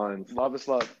 favorite lines. Love is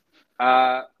love.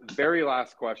 Very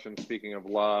last question. Speaking of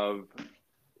love,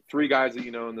 3 guys that you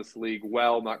know in this league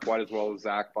well, not quite as well as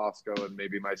Zach, Bosco, and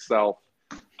maybe myself.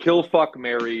 Kill, fuck,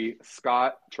 marry,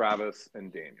 Scott, Travis,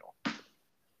 and Daniel.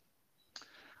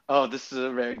 Oh, this is a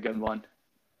very good one.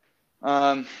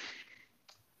 Gosh,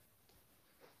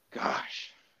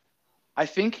 I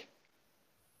think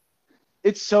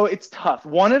it's tough.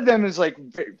 One of them is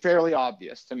fairly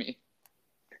obvious to me.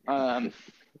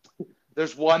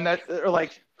 There's one that, or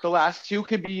the last two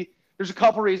could be, there's a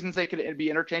couple reasons they could be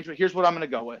interchangeable. Here's what I'm going to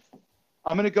go with.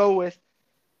 I'm going to go with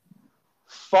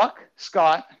fuck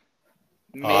Scott,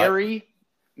 marry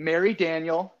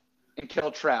Daniel, and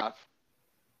kill Trav.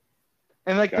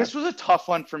 And this was a tough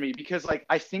one for me because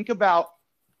I think about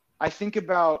fucking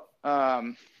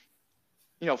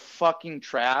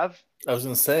Trav. I was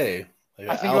going to say,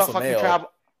 I think about fucking Trav.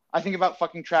 I think about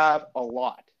fucking Trav a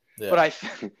lot. Yeah. But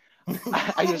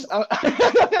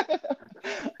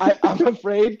I'm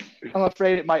afraid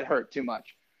it might hurt too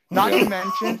much. Not to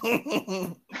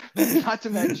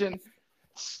mention,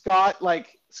 Scott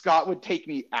would take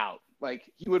me out.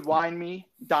 He would wine me,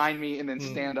 dine me, and then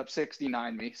stand up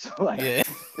 69 me. So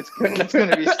it's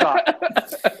gonna be Scott.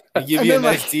 I'll give you a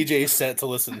nice DJ set to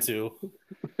listen to.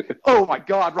 Oh my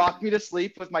God, rock me to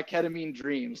sleep with my ketamine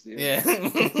dreams, dude. Yeah.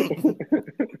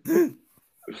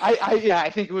 I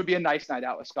think it would be a nice night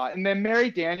out with Scott. And then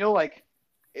marry Daniel,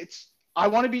 I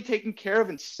want to be taken care of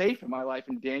and safe in my life,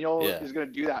 and Daniel is going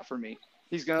to do that for me.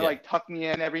 He's going to tuck me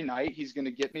in every night. He's going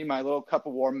to get me my little cup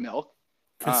of warm milk.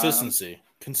 Consistency.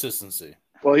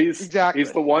 Well, he's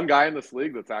the one guy in this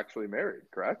league that's actually married,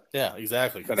 correct? Yeah,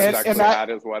 exactly. That's actually at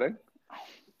his wedding.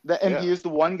 He is the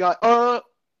one guy.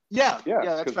 Yeah,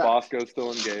 that's because Bosco's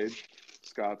still engaged.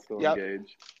 Scott's still Yep.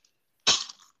 engaged.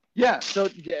 Yeah. So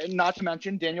not to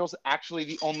mention, Daniel's actually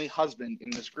the only husband in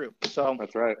this group. So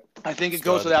That's right. I think it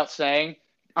goes Stud. without saying,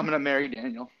 I'm gonna marry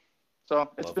Daniel. So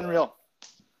it's Love been that. real.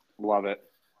 Love it.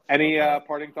 Any Love that.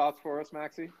 parting thoughts for us,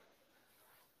 Maxie?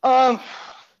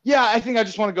 Yeah, I think I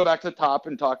just want to go back to the top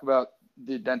and talk about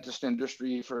the dentist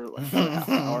industry for like half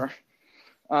an hour.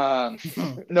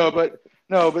 No,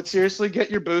 but seriously,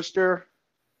 get your booster.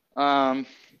 Shout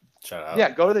out. Yeah,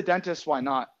 go to the dentist. Why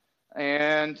not?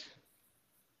 And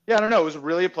yeah, I don't know. It was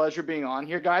really a pleasure being on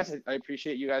here, guys. I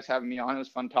appreciate you guys having me on. It was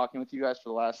fun talking with you guys for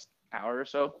the last hour or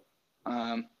so.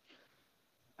 I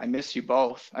miss you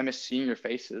both. I miss seeing your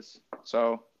faces.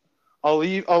 So I'll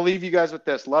leave you guys with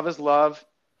this. Love is love,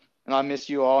 and I miss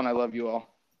you all, and I love you all.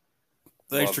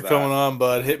 Thanks Love for that. coming on,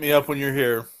 bud. Hit me up when you're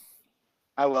here.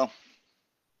 I will.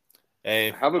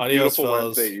 Hey, Have a adios, beautiful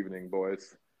fellas. Wednesday evening,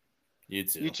 boys. You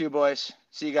too. You too, boys.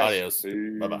 See you guys. Adios.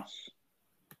 Bye-bye. Peace.